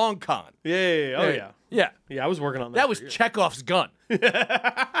 fucking long con. Yeah. Oh, yeah. Yeah. Yeah, I was working on that. That for was years. Chekhov's gun. You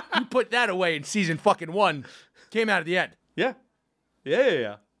put that away in season fucking 1. Came out at the end. Yeah.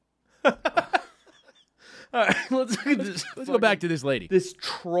 Yeah. All right, let's look at this. Let's go back to this lady. This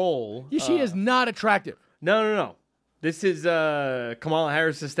troll. Yeah, she is not attractive. No. This is Kamala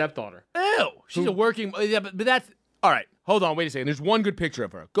Harris' stepdaughter. Ew. She's a working. Yeah, but that's. All right. Hold on. Wait a second. There's one good picture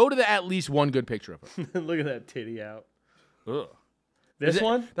of her. Go to the at least one good picture of her. Look at that titty out. Ugh. This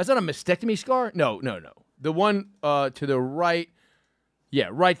one? That's not a mastectomy scar? No. The one to the right. Yeah,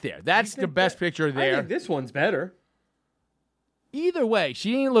 right there. That's the best picture I there. think this one's better. Either way,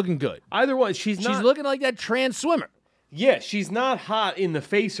 she ain't looking good. Either one, she's looking like that trans swimmer. Yeah, she's not hot in the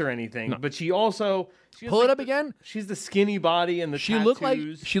face or anything, but she also Pull it up again. She's the skinny body and the She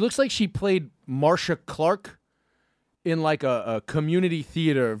tattoos. looks like she played Marcia Clark in like a community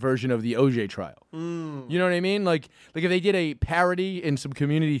theater version of the OJ trial. You know what I mean? Like if they did a parody in some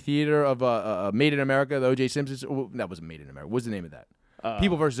community theater of Made in America, the OJ Simpsons. Well, that wasn't Made in America. What's the name of that?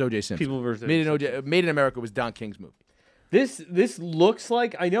 People versus OJ Simpson. People versus Made in America was Don King's movie. This looks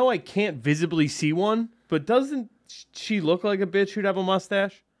like, I know I can't visibly see one, but doesn't she look like a bitch who'd have a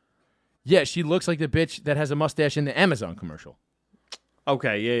mustache? Yeah, she looks like the bitch that has a mustache in the Amazon commercial.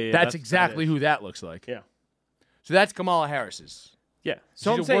 Okay, yeah. That's exactly who that looks like. Yeah. So that's Kamala Harris's. Yeah.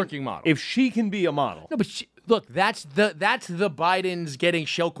 So She's I'm a saying, working model. if she can be a model. No, but look, that's the Biden's getting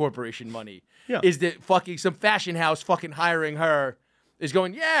Shell Corporation money. Yeah. Is that fucking some fashion house fucking hiring her is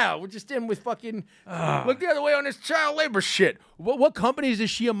going, yeah, we're just in with fucking look the other way on this child labor shit. What companies is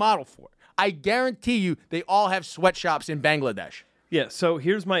she a model for? I guarantee you they all have sweatshops in Bangladesh. Yeah, so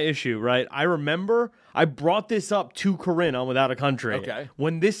here's my issue, right? I remember I brought this up to Corinne on Without a Country. Okay.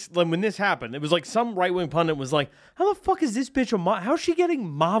 When this happened, it was like some right-wing pundit was like, how the fuck is this bitch how's she getting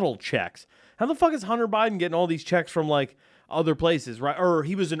model checks? How the fuck is Hunter Biden getting all these checks from like other places, right? Or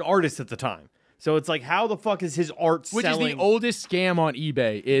he was an artist at the time. So it's like, how the fuck is his art Which selling? is the oldest scam on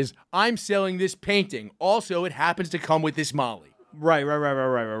eBay is I'm selling this painting. Also, it happens to come with this Molly.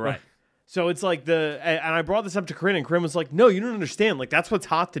 Right. So it's like and I brought this up to Corinne, and Corinne was like, no, you don't understand. Like, that's what's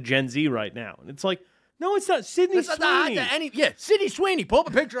hot to Gen Z right now. And it's like, no, it's not. Sydney Sweeney. Sydney Sweeney. Pull up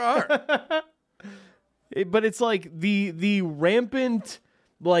a picture of her. But it's like the rampant,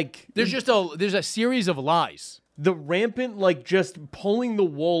 like... There's a series of lies. The rampant, like, just pulling the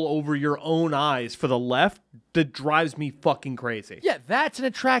wool over your own eyes for the left that drives me fucking crazy. Yeah, that's an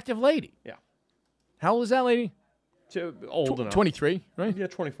attractive lady. Yeah. How old is that lady? Old enough. 23, right? Yeah,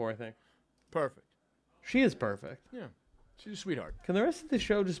 24, I think. Perfect. She is perfect. Yeah. She's a sweetheart. Can the rest of the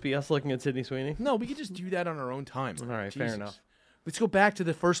show just be us looking at Sydney Sweeney? No, we could just do that on our own time. All right, fair enough. Let's go back to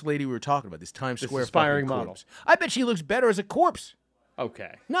the first lady we were talking about, this Times Square aspiring fucking model. corpse. I bet she looks better as a corpse.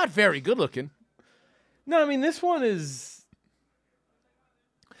 Okay. Not very good looking. No, I mean, this one is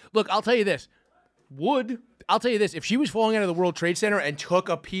Look, I'll tell you this. wood. I'll tell you this. If she was falling out of the World Trade Center and took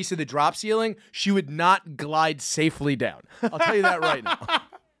a piece of the drop ceiling, she would not glide safely down. I'll tell you that right now.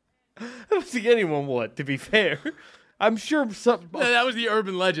 I don't think anyone would, to be fair. I'm sure That was the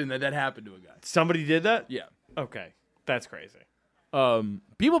urban legend that happened to a guy. somebody did that? Yeah. Okay. That's crazy.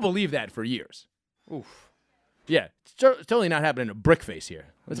 People believe that for years. Oof. Yeah. It's totally not happening to Brickface here.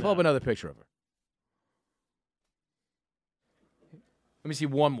 Let's pull up another picture of her. Let me see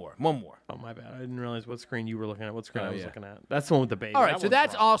one more. Oh, my bad. I didn't realize what screen you were looking at. What screen Oh, I was yeah. looking at. That's the one with the baby. All right, That so one's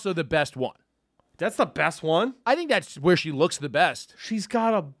that's wrong. also the best one. That's the best one? I think that's where she looks the best. She's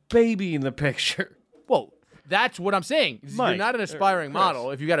got a baby in the picture. Whoa, that's what I'm saying. You're Mike, not an aspiring Chris. model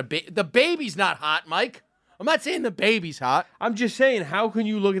if you got a baby. The baby's not hot, Mike. I'm not saying the baby's hot. I'm just saying, how can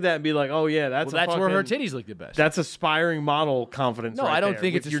you look at that and be like, oh, yeah, that's Well, that's where her fucking- titties look the best. That's aspiring model confidence. No, right I don't there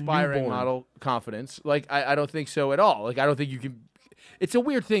think with it's your aspiring newborn. model confidence. Like, I don't think so at all. Like, I don't think you can. It's a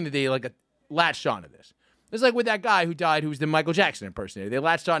weird thing that they latched onto this. It's like with that guy who died, who was the Michael Jackson impersonator. They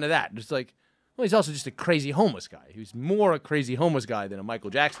latched onto that. It's like, well, he's also just a crazy homeless guy. He's more a crazy homeless guy than a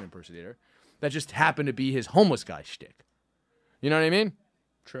Michael Jackson impersonator. That just happened to be his homeless guy shtick. You know what I mean?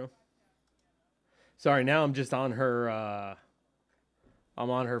 True. Sorry, now I'm just on her. I'm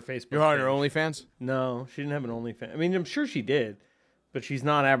on her Facebook. You're on her page. OnlyFans? No, she didn't have an OnlyFans. I mean, I'm sure she did, but she's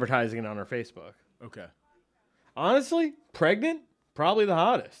not advertising it on her Facebook. Okay. Honestly, pregnant, probably the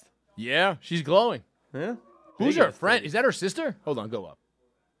hottest. Yeah, she's glowing. Yeah. Who's Big her ass friend? titties. Is that her sister? Hold on, go up.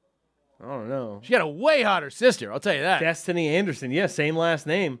 I don't know. She got a way hotter sister, I'll tell you that. Destiny Anderson. Yeah, same last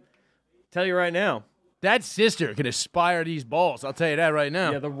name. Tell you right now. That sister could aspire these balls, I'll tell you that right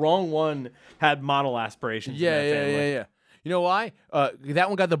now. Yeah, the wrong one had model aspirations. in Yeah, that yeah, family. yeah, yeah. You know why? That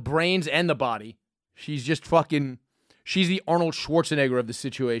one got the brains and the body. She's just fucking. She's the Arnold Schwarzenegger of the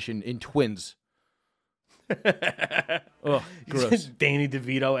situation in Twins. Ugh, gross. Danny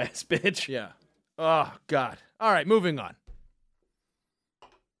DeVito ass bitch. Yeah. Oh God. All right, moving on.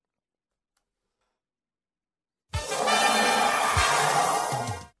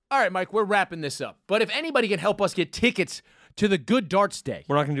 All right, Mike, we're wrapping this up. But if anybody can help us get tickets to the Good Darts Day,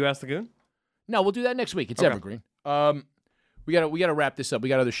 We're not going to do Ask the Goon? no, we'll do that next week. It's Okay. evergreen. We gotta wrap this up. We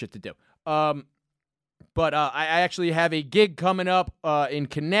got other shit to do. But I actually have a gig coming up in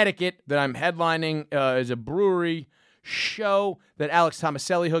Connecticut that I'm headlining as a brewery show that Alex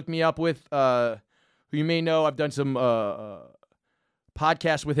Tomaselli hooked me up with. Who you may know, I've done some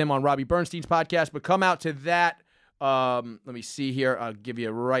podcasts with him on Robbie Bernstein's podcast. But come out to that. Let me see here. I'll give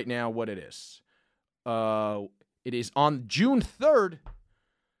you right now what it is. It is on June 3rd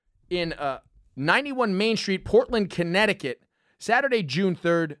in 91 Main Street, Portland, Connecticut. Saturday, June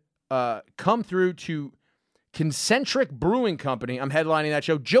 3rd. Come through to Concentric Brewing Company. I'm headlining that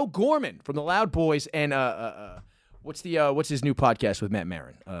show. Joe Gorman from the Loud Boys and what's his new podcast with Matt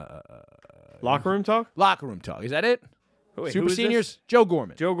Maron? Locker Room Talk? Locker Room Talk. Is that it? Wait, Super who is Seniors. this? Joe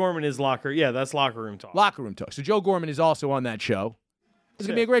Gorman. Joe Gorman is Locker. Yeah, that's Locker Room Talk. Locker Room Talk. So Joe Gorman is also on that show. It's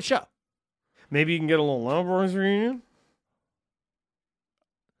gonna be a great show. Maybe you can get a little Loud Boys reunion?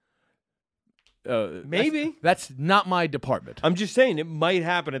 Maybe. That's not my department. I'm just saying it might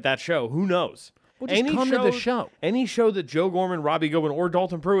happen at that show. Who knows? Well, just come to the show. Any show that Joe Gorman, Robbie Goodwin, or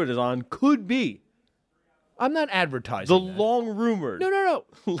Dalton Pruitt is on could be I'm not advertising. the that. long rumored. No.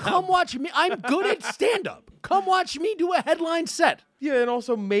 Come watch me. I'm good at stand-up. Come watch me do a headline set. Yeah, and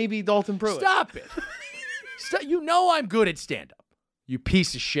also maybe Dalton Pruitt. Stop it. You know I'm good at stand-up. You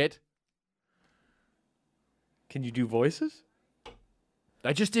piece of shit. Can you do voices?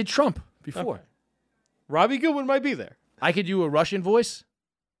 I just did Trump before. Okay. Robbie Goodwin might be there. I could do a Russian voice.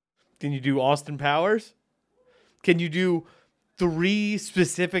 Can you do Austin Powers? Can you do 3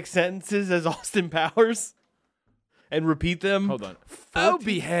 specific sentences as Austin Powers and repeat them? Hold on. Oh,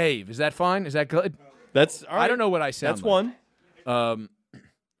 behave. Is that fine? Is that good? That's all right. I don't know what I sound That's like. one.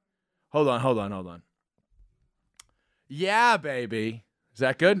 Hold on. Yeah, baby. Is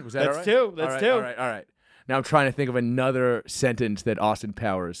that good? Was that That's all right? two. That's two. All right. Now I'm trying to think of another sentence that Austin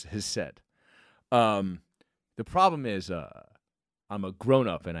Powers has said. The problem is I'm a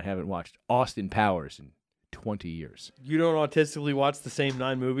grown-up and I haven't watched Austin Powers in 20 years. You don't autistically watch the same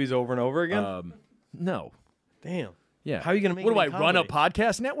 9 movies over and over again? No. Damn. Yeah. How are you going to make What do I any run a comedy?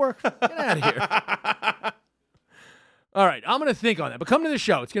 podcast network? Get out of here. All right, I'm going to think on that. But come to the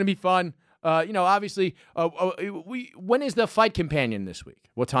show. It's going to be fun. Obviously, when is the Fight Companion this week?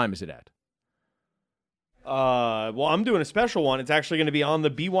 What time is it at? Well, I'm doing a special one. It's actually going to be on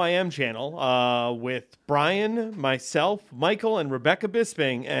the BYM channel with Brian, myself, Michael, and Rebecca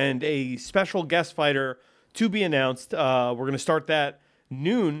Bisping, and a special guest fighter to be announced. We're going to start that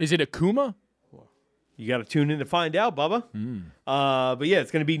noon. Is it Akuma? You got to tune in to find out, Bubba. But yeah,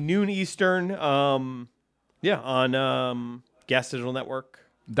 it's going to be noon Eastern. On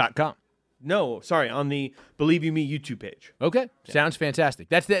GasDigitalNetwork.com. No, sorry, on the Believe You Me YouTube page. Okay, sounds fantastic.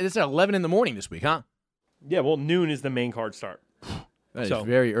 That's at 11 in the morning this week, huh? Yeah, well, noon is the main card start. That is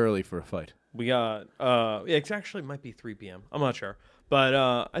very early for a fight. We got, it actually might be 3 p.m. I'm not sure, but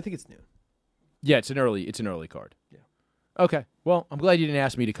I think it's noon. Yeah, it's an early card. Yeah. Okay. Well, I'm glad you didn't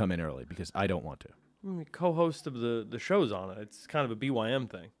ask me to come in early because I don't want to. I'm the co-host of the show's on it. It's kind of a BYM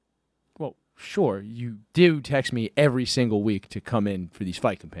thing. Well, sure. You do text me every single week to come in for these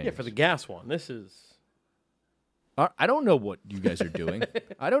fight companions. Yeah, for the gas one. This is... I don't know what you guys are doing.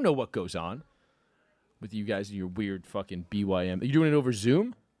 I don't know what goes on with you guys and your weird fucking BYM. Are you doing it over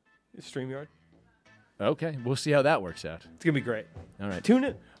Zoom? StreamYard. Okay, we'll see how that works out. It's going to be great. All right. Tune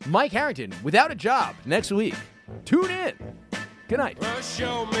in. Mike Harrington, without a job, next week. Tune in. Good night. Well,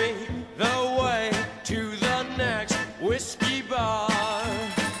 show me the way to the next whiskey bar.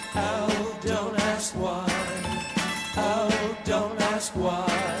 Oh, don't ask why. Oh, don't ask why.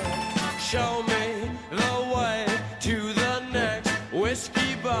 Show me the way to the next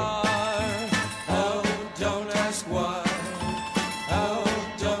whiskey bar. Oh, don't ask why. Oh,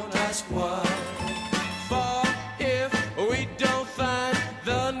 don't ask why. For if we don't find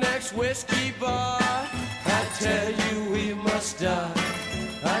the next whiskey bar, I tell you we must die.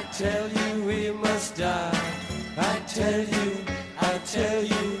 I tell you we must die. I tell you, I tell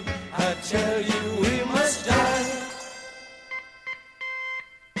you, I tell you we must die.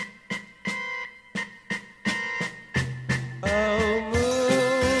 Oh,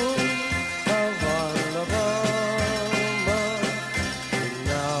 moon of Alabama, we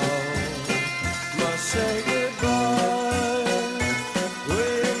now must say goodbye.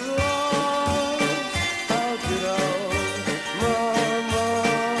 We've lost our good old mama.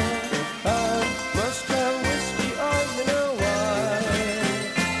 I must have whiskey, oh, you know why.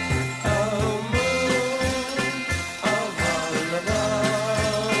 Oh, moon of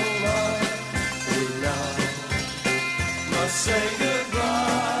Alabama, we now must say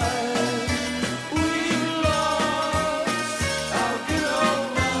goodbye. We lost our good old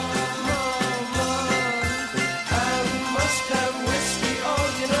mama. I must have whiskey, oh,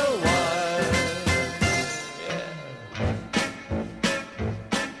 you know why.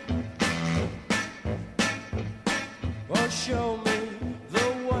 Well, show me the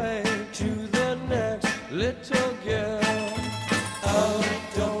way to the next little girl. Oh,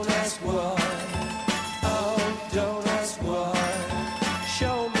 don't ask why. Oh, don't ask why.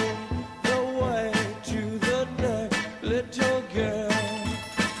 Show me the way to the next little girl.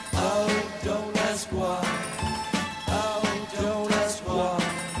 Oh, don't ask why. Oh, don't ask why.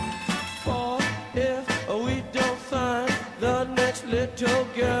 For if we don't find the next little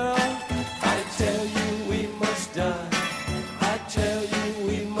girl,